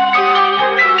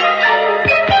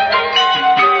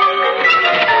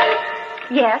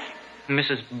 Yes?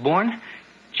 Mrs. Bourne?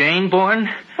 Jane Bourne?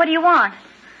 What do you want?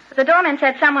 The doorman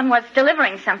said someone was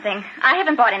delivering something. I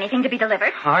haven't bought anything to be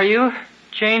delivered. Are you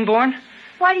Jane Bourne?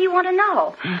 Why do you want to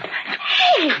know?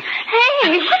 Hey,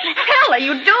 what the hell are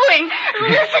you doing?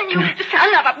 Listen, you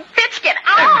son of a bitch, get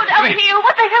out of here.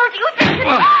 What the hell do you think?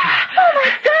 Oh,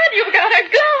 my God, you've got to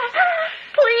go.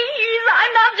 Please,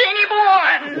 I'm not Janie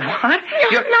Bourne. What?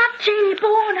 You're not Janie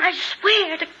Bourne, I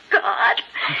swear to God.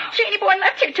 Janie Bourne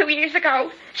left here 2 years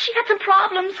ago. She had some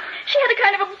problems. She had a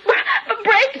kind of a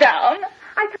breakdown.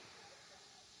 I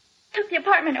took the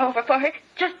apartment over for her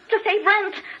just to save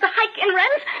rent. The hike in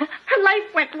rent. Her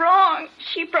life went wrong.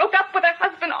 She broke up with her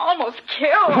husband, almost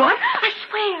killed. What? I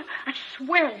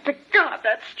swear to God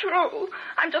that's true.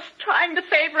 I'm just trying to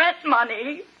save rent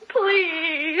money.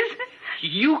 Please.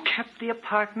 You kept the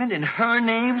apartment in her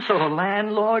name so the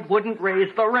landlord wouldn't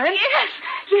raise the rent?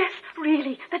 Yes,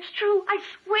 really. That's true. I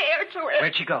swear to it.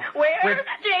 Where'd she go? Where?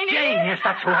 Janie? Jane, yes,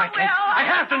 that's who I think. I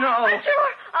have to know. Sure.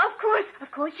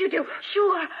 Of course you do.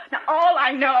 Sure. Now, all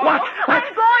I know... What?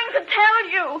 I'm going to tell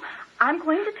you. I'm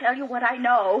going to tell you what I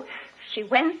know. She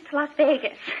went to Las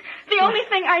Vegas. The only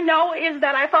thing I know is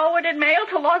that I forwarded mail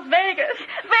to Las Vegas.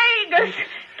 Vegas!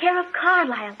 Care of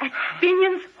Carlisle at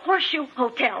Binion's Horseshoe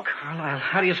Hotel. Carlisle,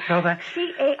 how do you spell that?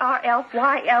 Carlyle.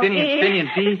 Binion, Binion,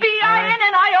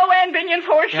 Binion's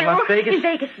Horseshoe. In Las Vegas? In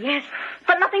Vegas, yes.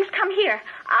 But nothing's come here.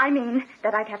 I mean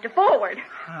that I'd have to forward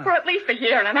for at least a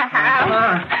year and a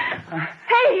half.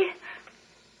 Hey!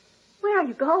 Where are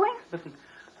you going? Listen,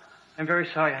 I'm very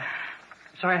sorry.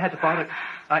 Sorry I had to bother.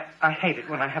 I hate it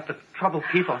when I have to trouble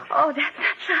people. Oh, that's...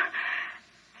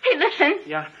 Hey, listen.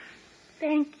 Yeah?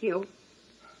 Thank you.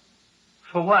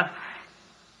 For what?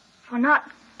 For not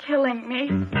killing me.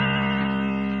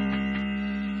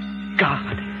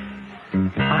 God.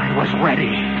 I was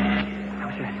ready.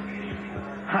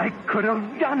 I could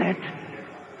have done it.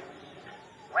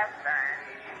 Western,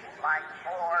 flight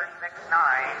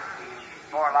 469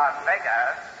 for Las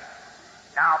Vegas.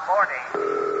 Now boarding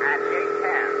at gate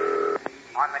 10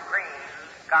 on the Green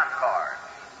Concord.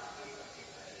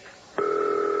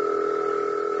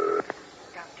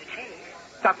 Dr. Chase?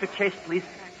 Dr. Chase, please. I'm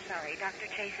sorry, Dr.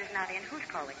 Chase is not in. Who's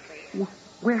calling, please?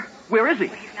 Where is he?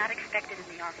 Well, he's not expected in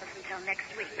the office until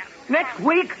next week. Now, Next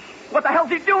week? What the hell's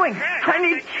he doing? Sir, I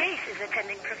need... Dr. Chase is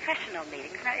attending professional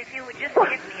meetings. Now, if you would just give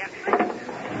me a...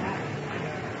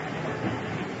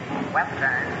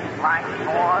 Western, flight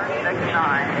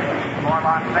 469 for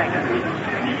Las Vegas.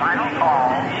 Final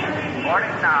call.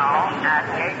 Boarding now at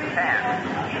gate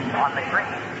 10 on the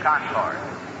Green Concord.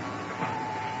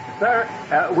 Sir,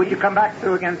 would you come back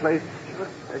through again, please?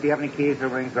 Do you have any keys or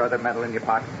rings or other metal in your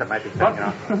pockets that might be sticking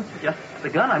out? Just the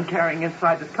gun I'm carrying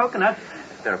inside this coconut.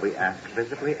 Sir, we ask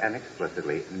visibly and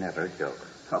explicitly, never joke.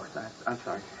 Coconut. I'm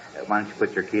sorry. Why don't you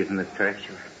put your keys in this tray?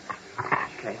 Sure.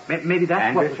 Okay. Maybe that's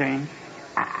and what... your change?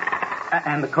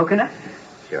 And the coconut?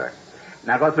 Sure.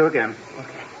 Now go through again.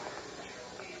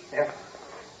 Okay.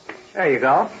 There you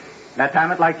go. That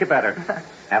time it liked you better.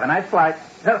 Have a nice flight.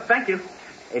 Oh, thank you.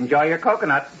 Enjoy your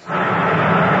coconut.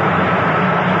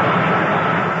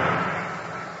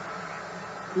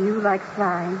 Do you like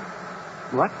flying?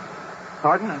 What?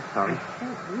 Pardon? I'm sorry.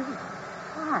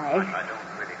 Why? I don't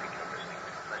really think you're listening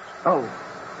to questions. Oh,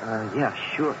 yeah,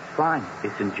 sure. Fine.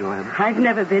 It's enjoyable. I've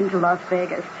never been to Las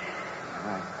Vegas.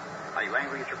 Right. Are you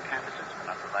angry at your campuses for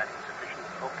not providing sufficient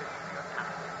focus for your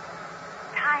talent?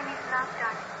 Time is love,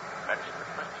 darling. That's the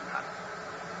question, hon.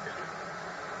 Isn't it?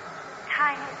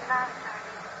 Time is love,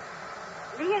 darling.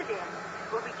 Leah, then,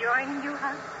 will be joining you,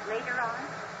 huh, later on?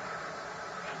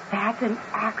 that an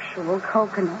actual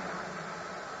coconut?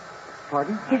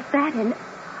 Pardon? Is that an...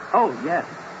 Oh, yes.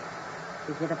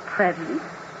 Is it a present?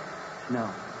 No.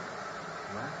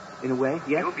 Well, in a way,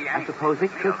 yes. I suppose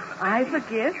it could. I've a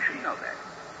gift. You should know that.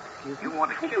 You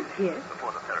want to kill me Yes.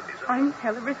 before the therapy's over. I'm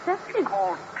telereceptive. It's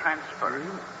called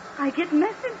transference. I get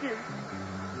messages.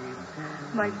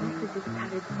 My messages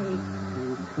started saying,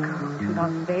 go to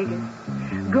Las Vegas.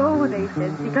 Go, they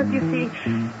said, because you see,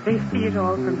 they see it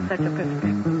all from such a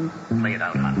perspective. Play it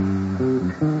out,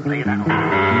 hon. Play it out.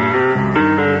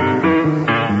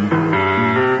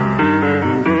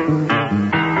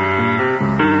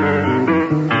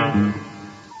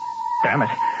 Damn it.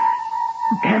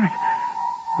 Damn it.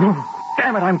 Oh,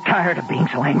 damn it, I'm tired of being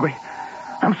so angry.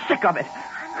 I'm sick of it.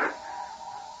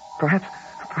 Perhaps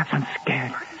I'm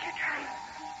scared.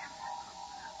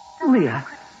 Leah,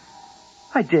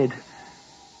 I did.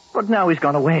 But now he's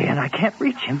gone away and I can't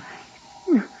reach him.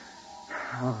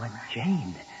 Oh, and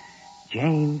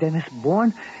Jane Dennis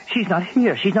Bourne, she's not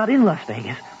here. She's not in Las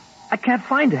Vegas. I can't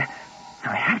find her.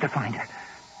 I have to find her.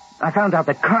 I found out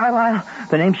that Carlisle,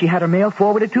 the name she had her mail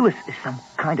forwarded to, is some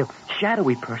kind of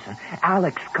shadowy person.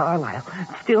 Alex Carlisle.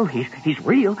 Still, he's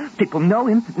real. People know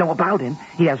him, know about him.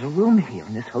 He has a room here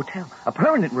in this hotel, a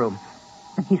permanent room.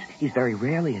 He's very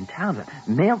rarely in town.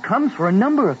 The mail comes for a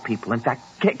number of people. In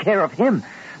fact, care of him.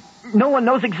 No one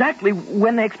knows exactly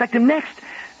when they expect him next.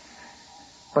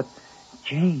 But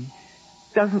Jane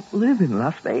doesn't live in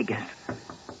Las Vegas.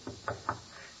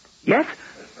 Yes?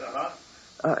 Mr.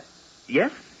 Hunt?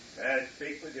 Yes? May I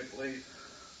speak with you, please?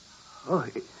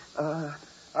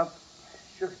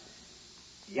 Sure.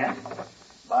 Yes?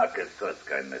 Marcus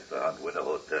Suskind, Mr. Hunt, with a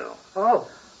hotel.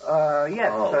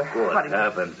 Yes. Oh, good Honey.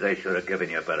 heavens. They should have given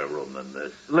you a better room than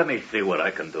this. Let me see what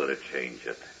I can do to change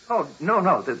it. Oh,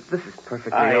 no. This is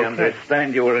perfectly I okay.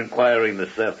 understand you were inquiring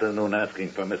this afternoon asking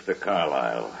for Mr.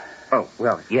 Carlisle. Oh,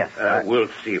 well, yes. We'll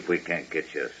see if we can't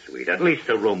get you a suite. At least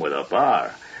a room with a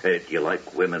bar. Do you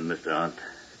like women, Mr. Hunt?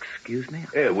 Excuse me?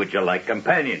 Would you like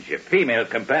companionship? Female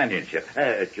companionship?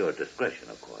 At your discretion,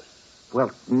 of course.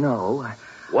 Well, no.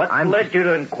 What I'm led you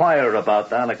to inquire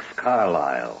about Alex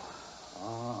Carlisle?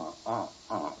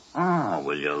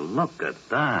 Will you look at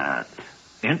that?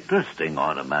 Interesting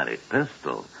automatic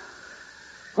pistol.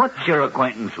 What's your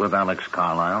acquaintance with Alex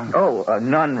Carlisle? Oh,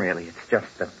 none, really. It's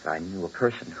just that I knew a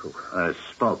person who...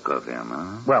 Spoke of him,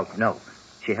 huh? Well, no.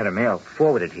 She had her mail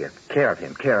forwarded here. Care of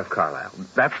him, care of Carlisle.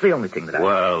 That's the only thing that I...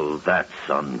 Well, that's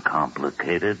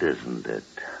uncomplicated, isn't it?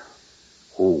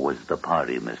 Who was the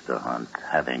party, Mr. Hunt,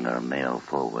 having her mail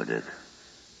forwarded?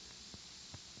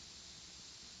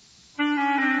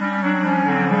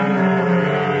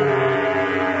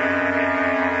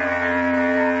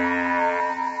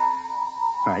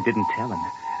 I didn't tell him.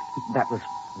 That was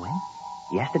when?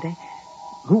 Yesterday?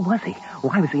 Who was he?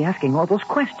 Why was he asking all those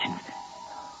questions?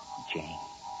 Jane.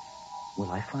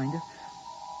 Will I find her?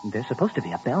 There's supposed to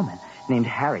be a bellman named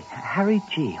Harry. Harry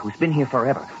G., who's been here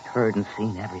forever. Heard and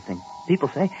seen everything. People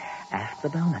say, ask the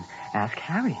bellman. Ask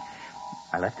Harry.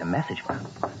 I left a message for him.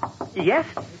 Yes?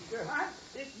 Mr. Hunt,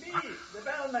 it's me, the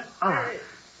bellman. Ah.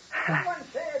 Someone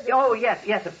said... Oh,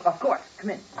 yes, of course. Come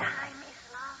in.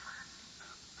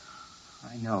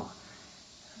 I know.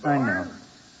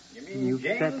 You mean You've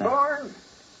Jane said that. Bourne?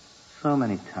 So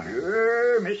many times.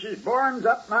 Sure, Mrs. Bourne's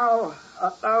up now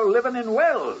living in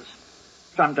Wells.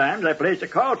 Sometimes I place a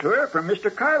call to her from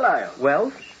Mr. Carlisle.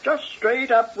 Wells? Just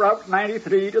straight up Route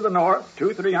 93 to the north,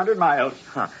 300 miles.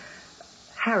 Huh.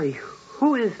 Harry,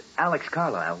 who is Alex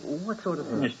Carlisle? What sort of...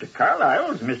 Mr.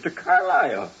 Carlisle's Mr.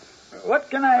 Carlisle. What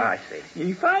can I... I see.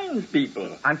 He finds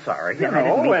people. I'm sorry. You I didn't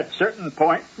know, mean... at certain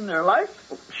points in their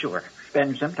life. Sure.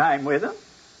 Spend some time with them.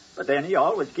 But then he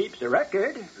always keeps a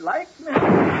record, like me.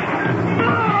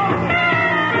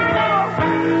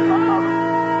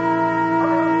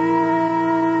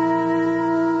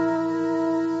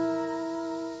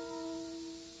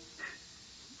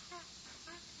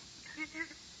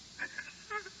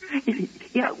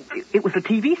 Yeah, it was the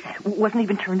TV set. It wasn't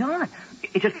even turned on.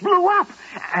 It just blew up.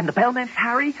 And the bellman,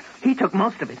 Harry, he took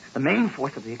most of it. The main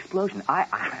force of the explosion.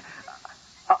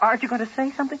 Aren't you going to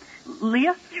say something?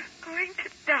 Leah? You're going to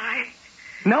die.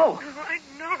 No. Oh, I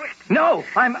know it. No,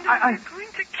 I'm You're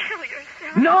going to kill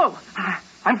yourself. No,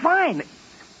 I'm fine.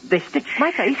 They stitched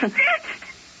my face and...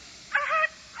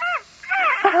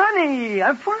 Honey,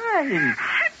 I'm fine.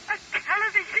 A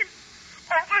television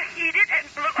overheated and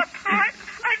blew apart.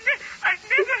 I've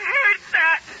never heard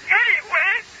that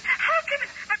anywhere. How can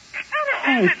a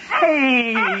television...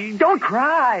 Hey, don't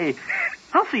cry.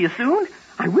 I'll see you soon.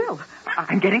 I will.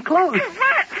 I'm getting close. To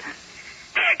what?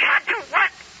 Dear God, to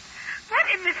what? What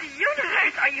in in this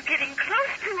universe are you getting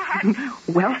close to, Hunt?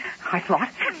 Well, I thought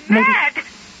Mad!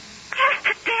 Close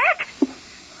to death?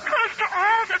 Close to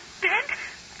all the bent,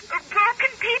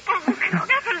 broken people who can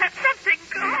never let something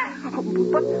go.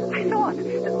 But I thought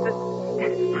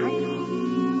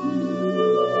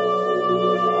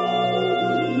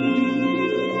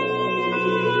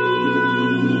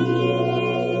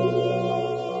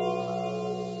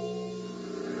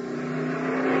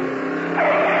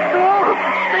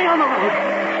stay on the road.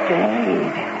 Stay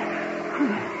there.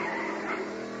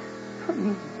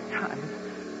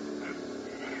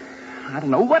 I don't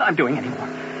know what I'm doing anymore.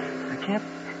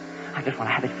 I just want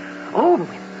to have it over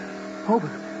with. Over.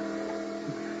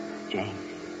 Jane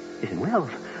is in Wells.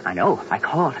 I know. I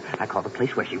called the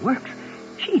place where she works.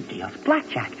 She deals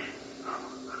blackjack.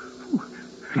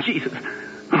 Jesus.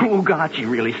 Oh, God, she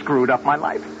really screwed up my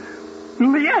life.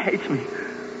 Leah hates me.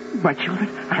 My children,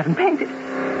 I haven't painted.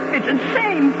 It's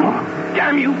insane. Oh,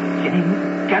 damn you,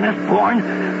 Jane Dennis Bourne.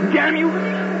 Damn you,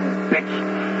 bitch.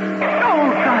 Oh,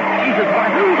 God, Jesus,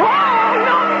 why? Oh,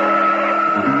 no!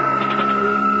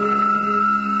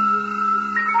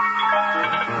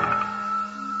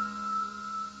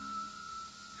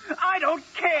 I don't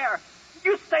care.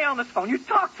 You stay on this phone. You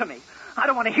talk to me. I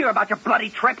don't want to hear about your bloody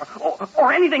trip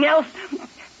or anything else.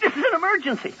 This is an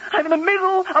emergency. I'm in the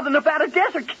middle of the Nevada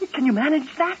desert. Can you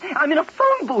manage that? I'm in a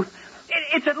phone booth.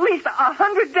 It's at least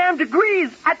 100 damn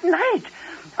degrees at night.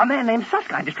 A man named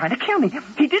Suskind is trying to kill me.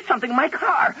 He did something in my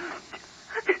car.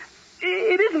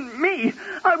 It isn't me.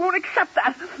 I won't accept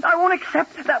that. I won't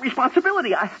accept that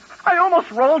responsibility. I almost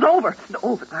rolled over.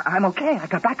 Oh, I'm okay. I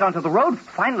got back onto the road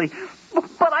finally.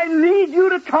 But I need you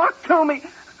to talk to me.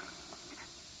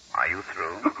 Are you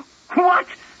through? What?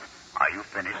 Are you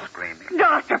finished screaming?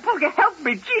 Doctor, please help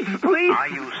me. Jesus, please. Are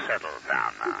you settled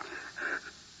down now?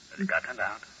 Has it gotten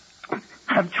out?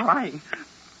 I'm trying.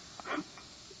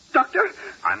 Doctor?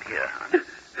 I'm here, Hunt.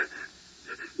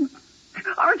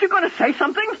 Aren't you going to say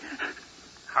something?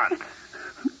 Hunt,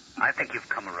 I think you've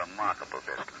come a remarkable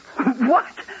distance.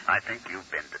 What? I think you've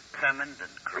been determined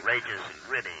and courageous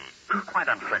and really quite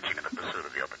unflinching in the pursuit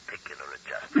of your particular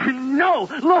adjustment. No,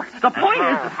 look, the point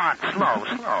slow, is... Hunt, slow.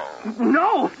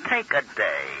 No. Take a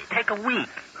day, take a week.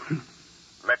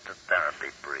 Let the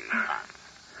therapy breathe, Hunt.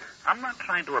 I'm not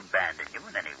trying to abandon you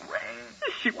in any way.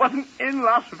 She wasn't in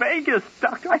Las Vegas,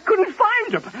 Doctor. I couldn't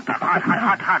find her.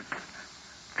 Hunt.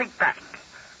 Think back.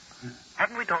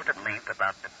 Haven't we talked at length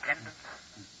about dependence?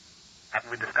 Haven't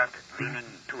we discussed leaning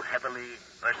too heavily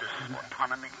versus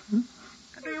autonomy?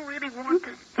 Do you really want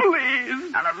it?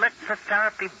 Please. Now let the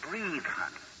therapy breathe,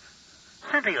 Hunt.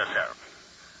 Center yourself.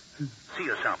 See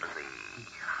yourself as the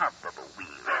hub of a wheel.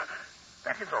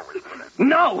 That is always good.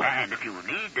 No! And if you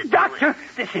need to Doctor,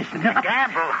 this is not...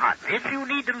 Gamble, Hunt. If you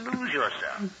need to lose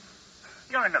yourself.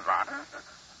 You're in Nevada.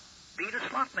 Beat a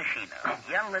slot machine.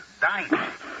 Yell at dice.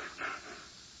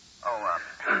 Oh,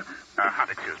 Hunt,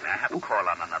 excuse me. I have a call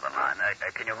on another line.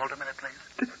 Can you hold a minute, please?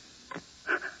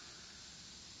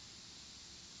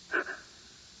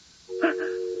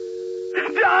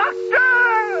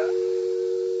 Doctor!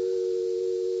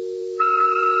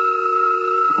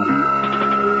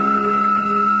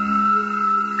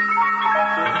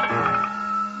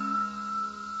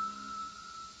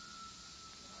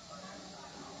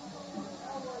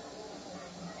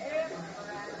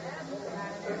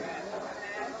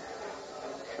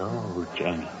 So,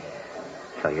 Janie,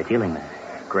 so you're dealing the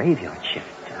graveyard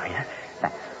shift, are you?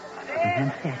 That's what the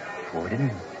man said. 4 to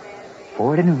noon.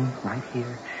 4 to noon, right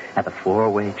here at the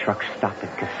 4-way truck stop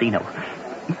at Casino.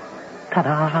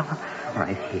 Ta-da!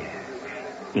 Right here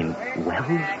in Wells,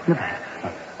 Nevada.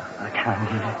 A town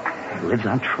that lives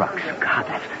on trucks. God,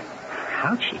 that's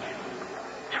ouchy.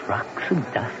 Trucks and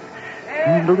dust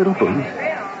and a little booze.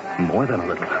 More than a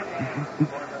little.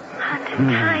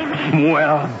 Time.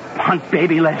 Well, Hunt,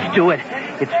 baby, let's do it.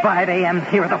 It's 5 a.m.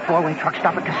 here at the 4-way truck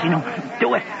stop at Casino.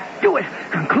 Do it. Do it.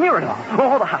 Clear it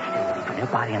all the hostility from your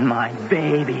body and mind.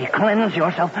 Baby, cleanse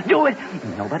yourself. Do it.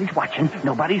 Nobody's watching.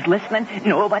 Nobody's listening.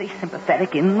 Nobody's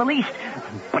sympathetic in the least.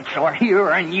 But you're here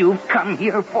and you've come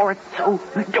here for it, so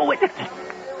do it.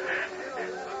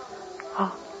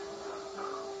 Oh,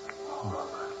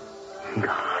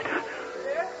 God.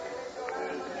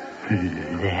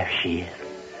 There she is.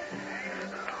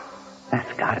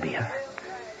 That's got to be her.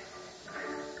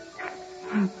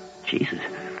 Jesus.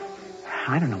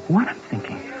 I don't know what I'm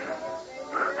thinking.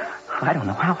 I don't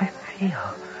know how I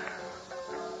feel.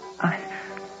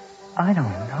 I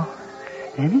don't know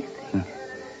anything.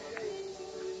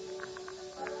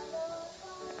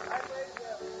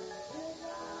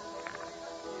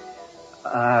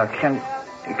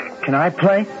 Can I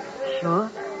play? Sure.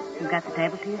 You've got the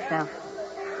table to yourself.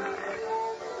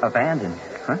 Abandoned,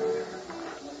 huh?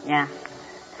 Yeah.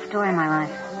 Story of my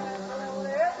life.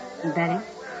 You betting?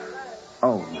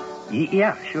 Oh,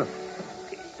 yeah, sure.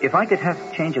 If I could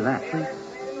have change of that, please.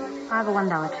 I have a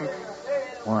 $1 chip.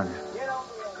 One.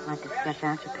 Like to stretch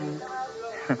out your payment.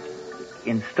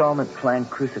 Installment plan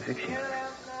crucifixion.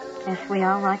 Yes, we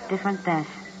all like different deaths.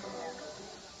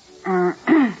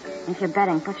 If you're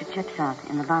betting, put your chips out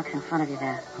in the box in front of you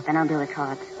there. Then I'll do the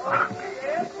cards.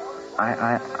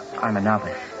 I'm a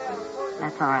novice.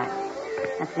 That's all right.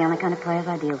 That's the only kind of players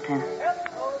I deal to.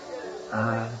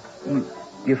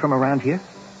 You're from around here?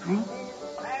 Me?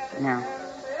 No.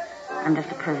 I'm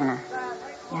just a prisoner.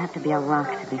 You have to be a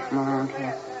rock to be from around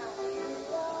here.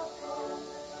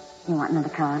 You want another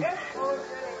card?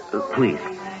 Please.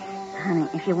 Honey,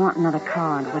 if you want another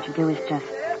card, what you do is just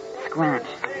scratch.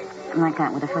 Like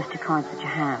that with the first two cards that you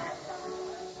have.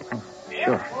 Oh,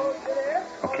 sure.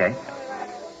 Okay.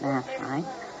 That's right.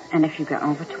 And if you go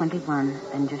over 21,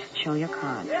 then just show your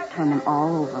cards. Turn them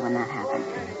all over when that happens.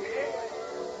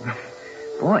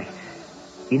 Boy,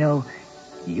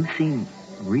 you seem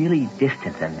really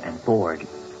distant and bored.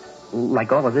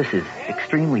 Like all of this is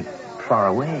extremely far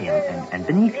away and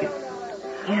beneath you.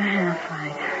 You're half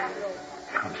right.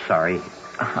 I'm sorry.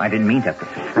 I didn't mean to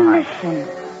pry.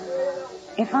 Listen.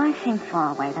 If I seem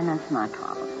far away, then that's my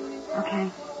problem. Okay?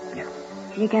 Yeah.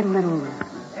 You get a little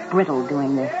brittle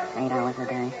doing this 8 hours a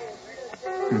day.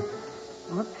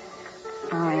 Whoops.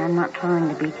 Sorry, I'm not trying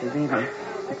to beat you, really.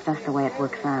 It's just the way it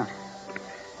works out.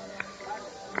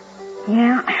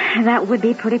 Yeah, that would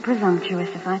be pretty presumptuous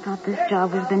if I thought this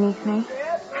job was beneath me.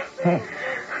 Hey.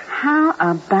 How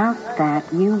about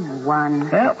that? You won.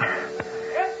 Well,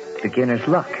 beginner's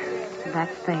luck.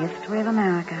 That's the history of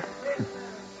America.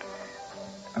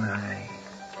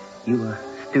 You a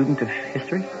student of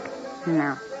history?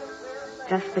 No.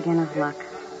 Just beginner's luck.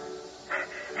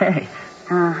 Hey.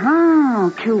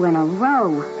 2 in a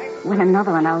row. Win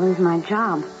another and I'll lose my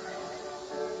job.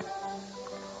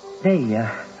 Hey,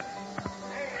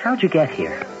 how'd you get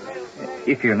here?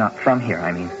 If you're not from here,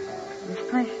 I mean. This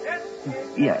place?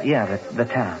 Yeah, the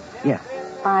town. Yeah.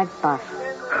 By bus.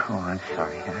 Oh, I'm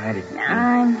sorry. I didn't...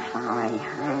 I'm sorry.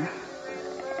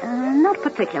 No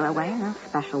particular way, no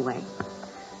special way.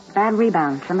 Bad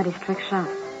rebound, somebody's trick shot.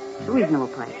 It's a reasonable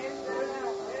place.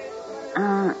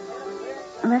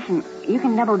 Listen, you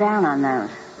can double down on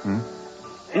those.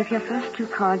 If your first 2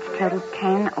 cards total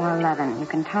 10 or 11, you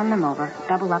can turn them over,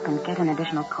 double up, and get an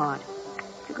additional card.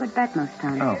 It's a good bet most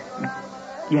times. Oh,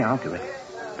 yeah, I'll do it.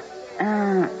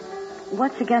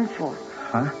 What's the gun for?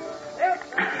 Huh?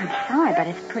 I'm sorry, but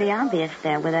it's pretty obvious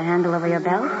there with a handle over your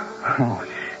belt. Oh.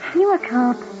 You a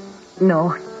cop?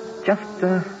 No, just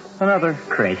another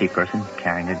crazy person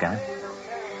carrying a gun.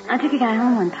 I took a guy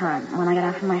home one time when I got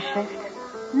off from my shift.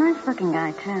 Nice-looking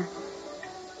guy, too.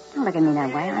 Don't look at me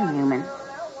that way. I'm human.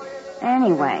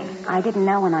 Anyway, I didn't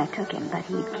know when I took him, but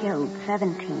he'd killed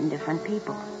 17 different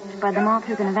people. Spread them all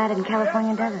through the Nevada and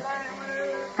California deserts.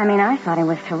 I mean, I thought he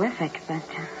was terrific, but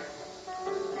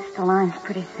the line's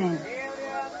pretty thin.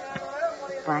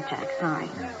 Blackjack, sorry.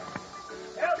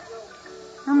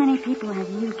 How many people have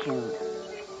you killed?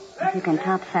 If you can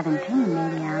top 17,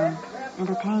 maybe I'll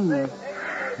entertain you.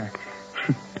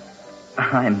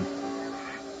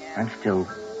 I'm still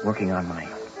working on my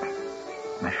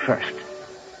first.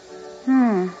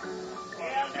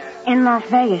 In Las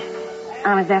Vegas,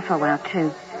 I was there for a while,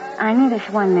 too. I knew this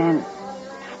one man.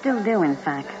 Still do, in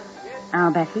fact.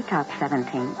 I'll bet he topped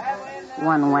 17.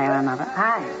 One way or another.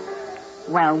 Hi.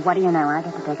 Well, what do you know? I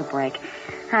get to take a break.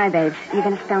 Hi, babes. You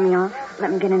gonna spell me off?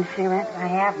 Let me get in a cigarette? I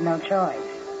have no choice.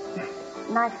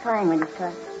 Nice playing with you,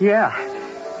 sir. Yeah,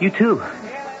 you too.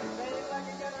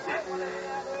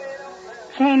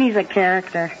 Janie's a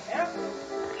character.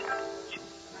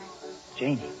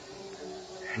 Janie.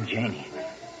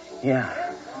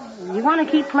 Yeah. You want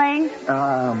to keep playing?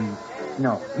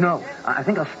 No. I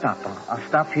think I'll stop. I'll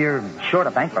stop here short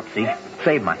of bankruptcy.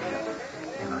 Save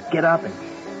myself. And I'll get up and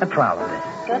try a little bit.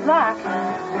 Good luck.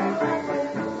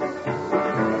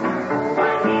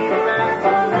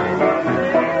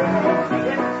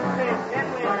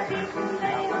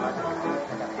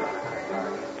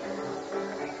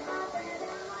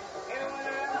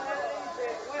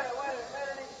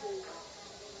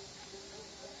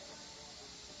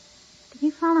 Did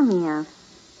you follow me out?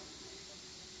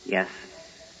 Yes,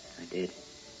 I did.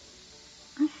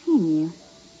 I've seen you.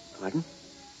 Pardon?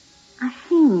 I've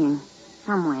seen you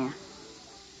somewhere.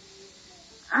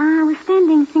 I was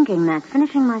standing thinking that,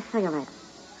 finishing my cigarette.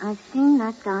 I've seen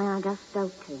that guy I just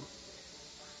spoke to.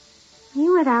 Are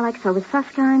you with Alex or with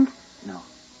Susskind? No.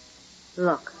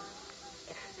 Look,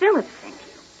 if Philip sent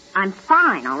you, I'm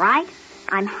fine, all right?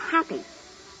 I'm happy.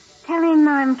 Tell him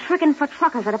I'm tricking for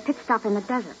truckers at a pit stop in the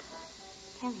desert.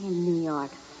 Tell him New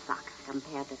York sucks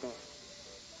compared to this.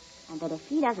 And that if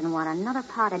he doesn't want another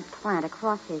potted plant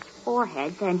across his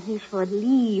forehead, then he should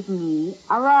leave me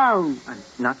alone. I'm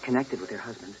not connected with your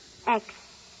husband.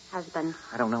 Ex-husband.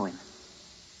 I don't know him.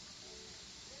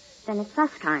 Then it's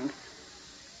us kind.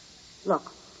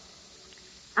 Look,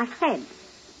 I said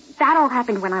that all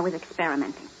happened when I was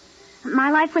experimenting.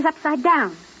 My life was upside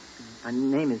down. My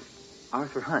name is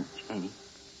Arthur Hunt, Janie.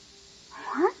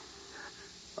 What?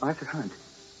 Arthur Hunt.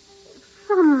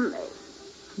 From...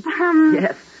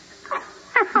 Yes.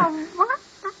 Oh, what?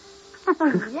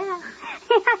 Oh, yeah.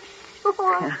 Yeah,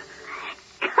 sure. Yeah.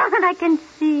 God, I can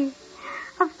see.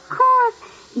 Of course.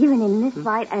 Even in this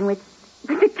light and with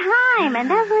the time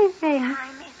and everything.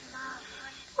 Time is love.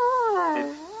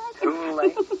 Sure. It's too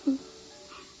late.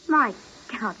 My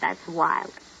God, that's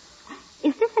wild.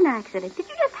 Is this an accident? Did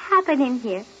you just happen in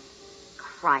here?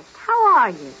 Christ, how are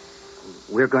you?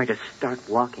 We're going to start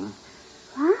walking.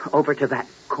 Huh? Over to that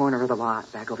corner of the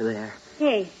lot, back over there.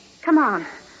 Hey, come on.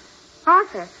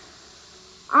 Arthur,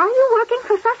 are you working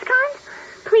for Suskind?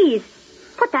 Please,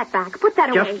 put that back. Put that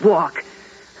away. Just walk.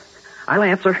 I'll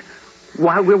answer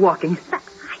while we're walking. I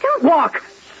don't... Walk!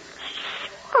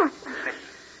 Sure.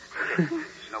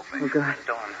 Snowflake. Oh, God.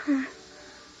 Dawn.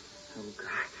 Oh,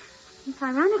 God. It's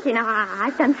ironic, you know.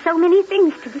 I've done so many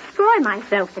things to destroy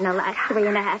myself in the last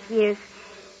 3.5 years.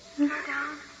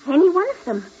 Any one of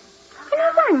them. You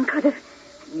know, one could have...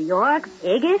 New York,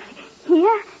 Vegas,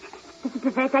 here.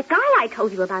 That guy I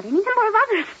told you about, any number of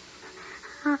others.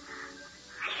 I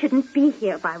shouldn't be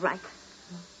here by rights.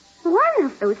 One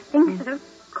of those things that have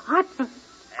caught me.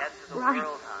 Right,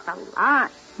 the line.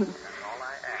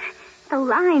 The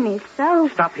line is so...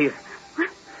 Stop here. What?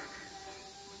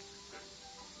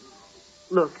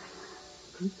 Look.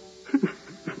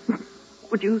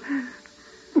 Would you...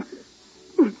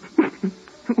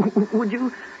 Would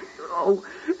you... Oh,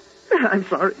 I'm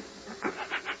sorry.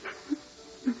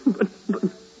 But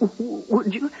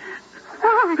would you...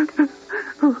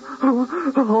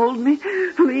 Hold me,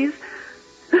 please.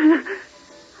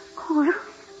 Of course.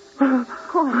 Of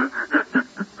course.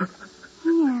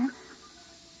 Here.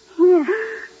 Here.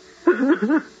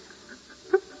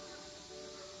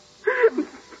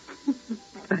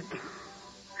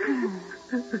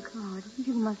 Oh, God,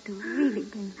 you must have really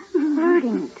been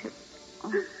hurting to...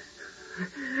 Oh.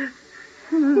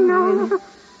 No.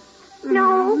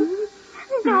 No.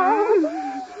 No.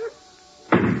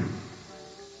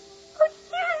 Oh,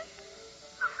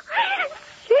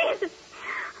 Jesus.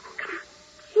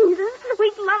 Jesus,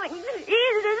 sweet loving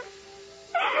Jesus.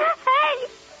 Hey,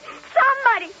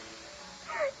 somebody.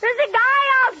 There's a guy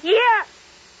out here.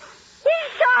 He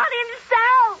shot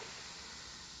himself.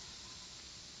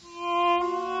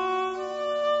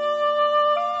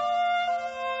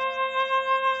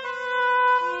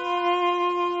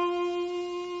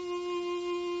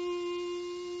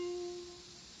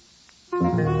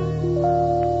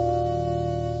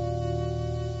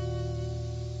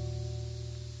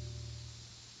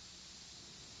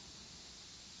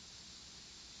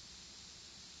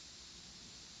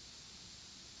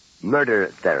 Murder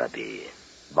Therapy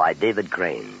by David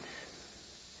Cranes.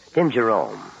 Tim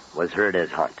Jerome was heard as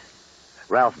Hunt,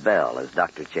 Ralph Bell as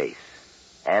Dr. Chase,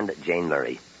 and Jane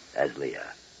Murray as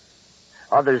Leah.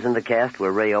 Others in the cast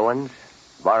were Ray Owens,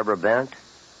 Barbara Bent,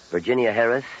 Virginia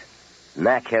Harris,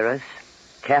 Mac Harris,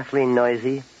 Kathleen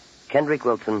Noisy, Kendrick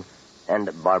Wilson,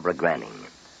 and Barbara Granning.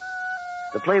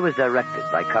 The play was directed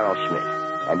by Carl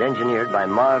Schmidt and engineered by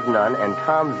Marv Nunn and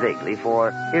Tom Vagley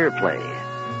for Earplay,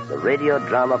 the Radio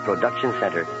Drama Production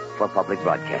Center for Public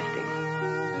Broadcasting.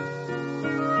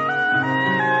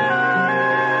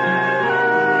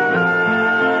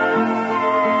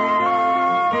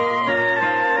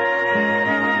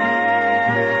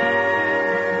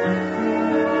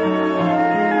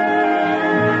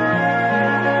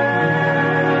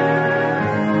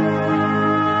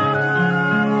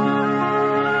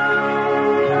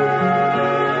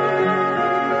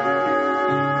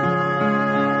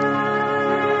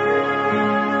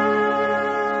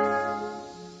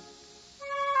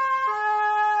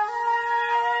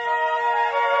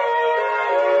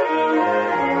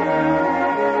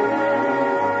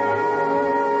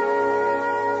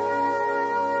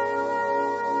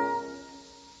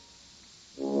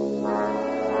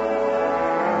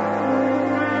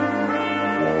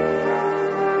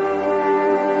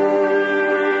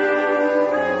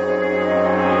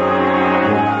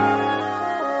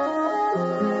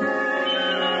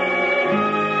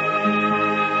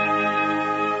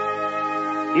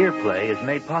 Earplay is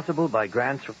made possible by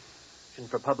grants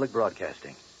for public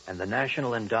broadcasting. and the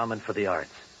National Endowment for the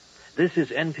Arts. This is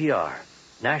NPR,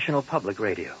 National Public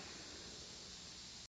Radio.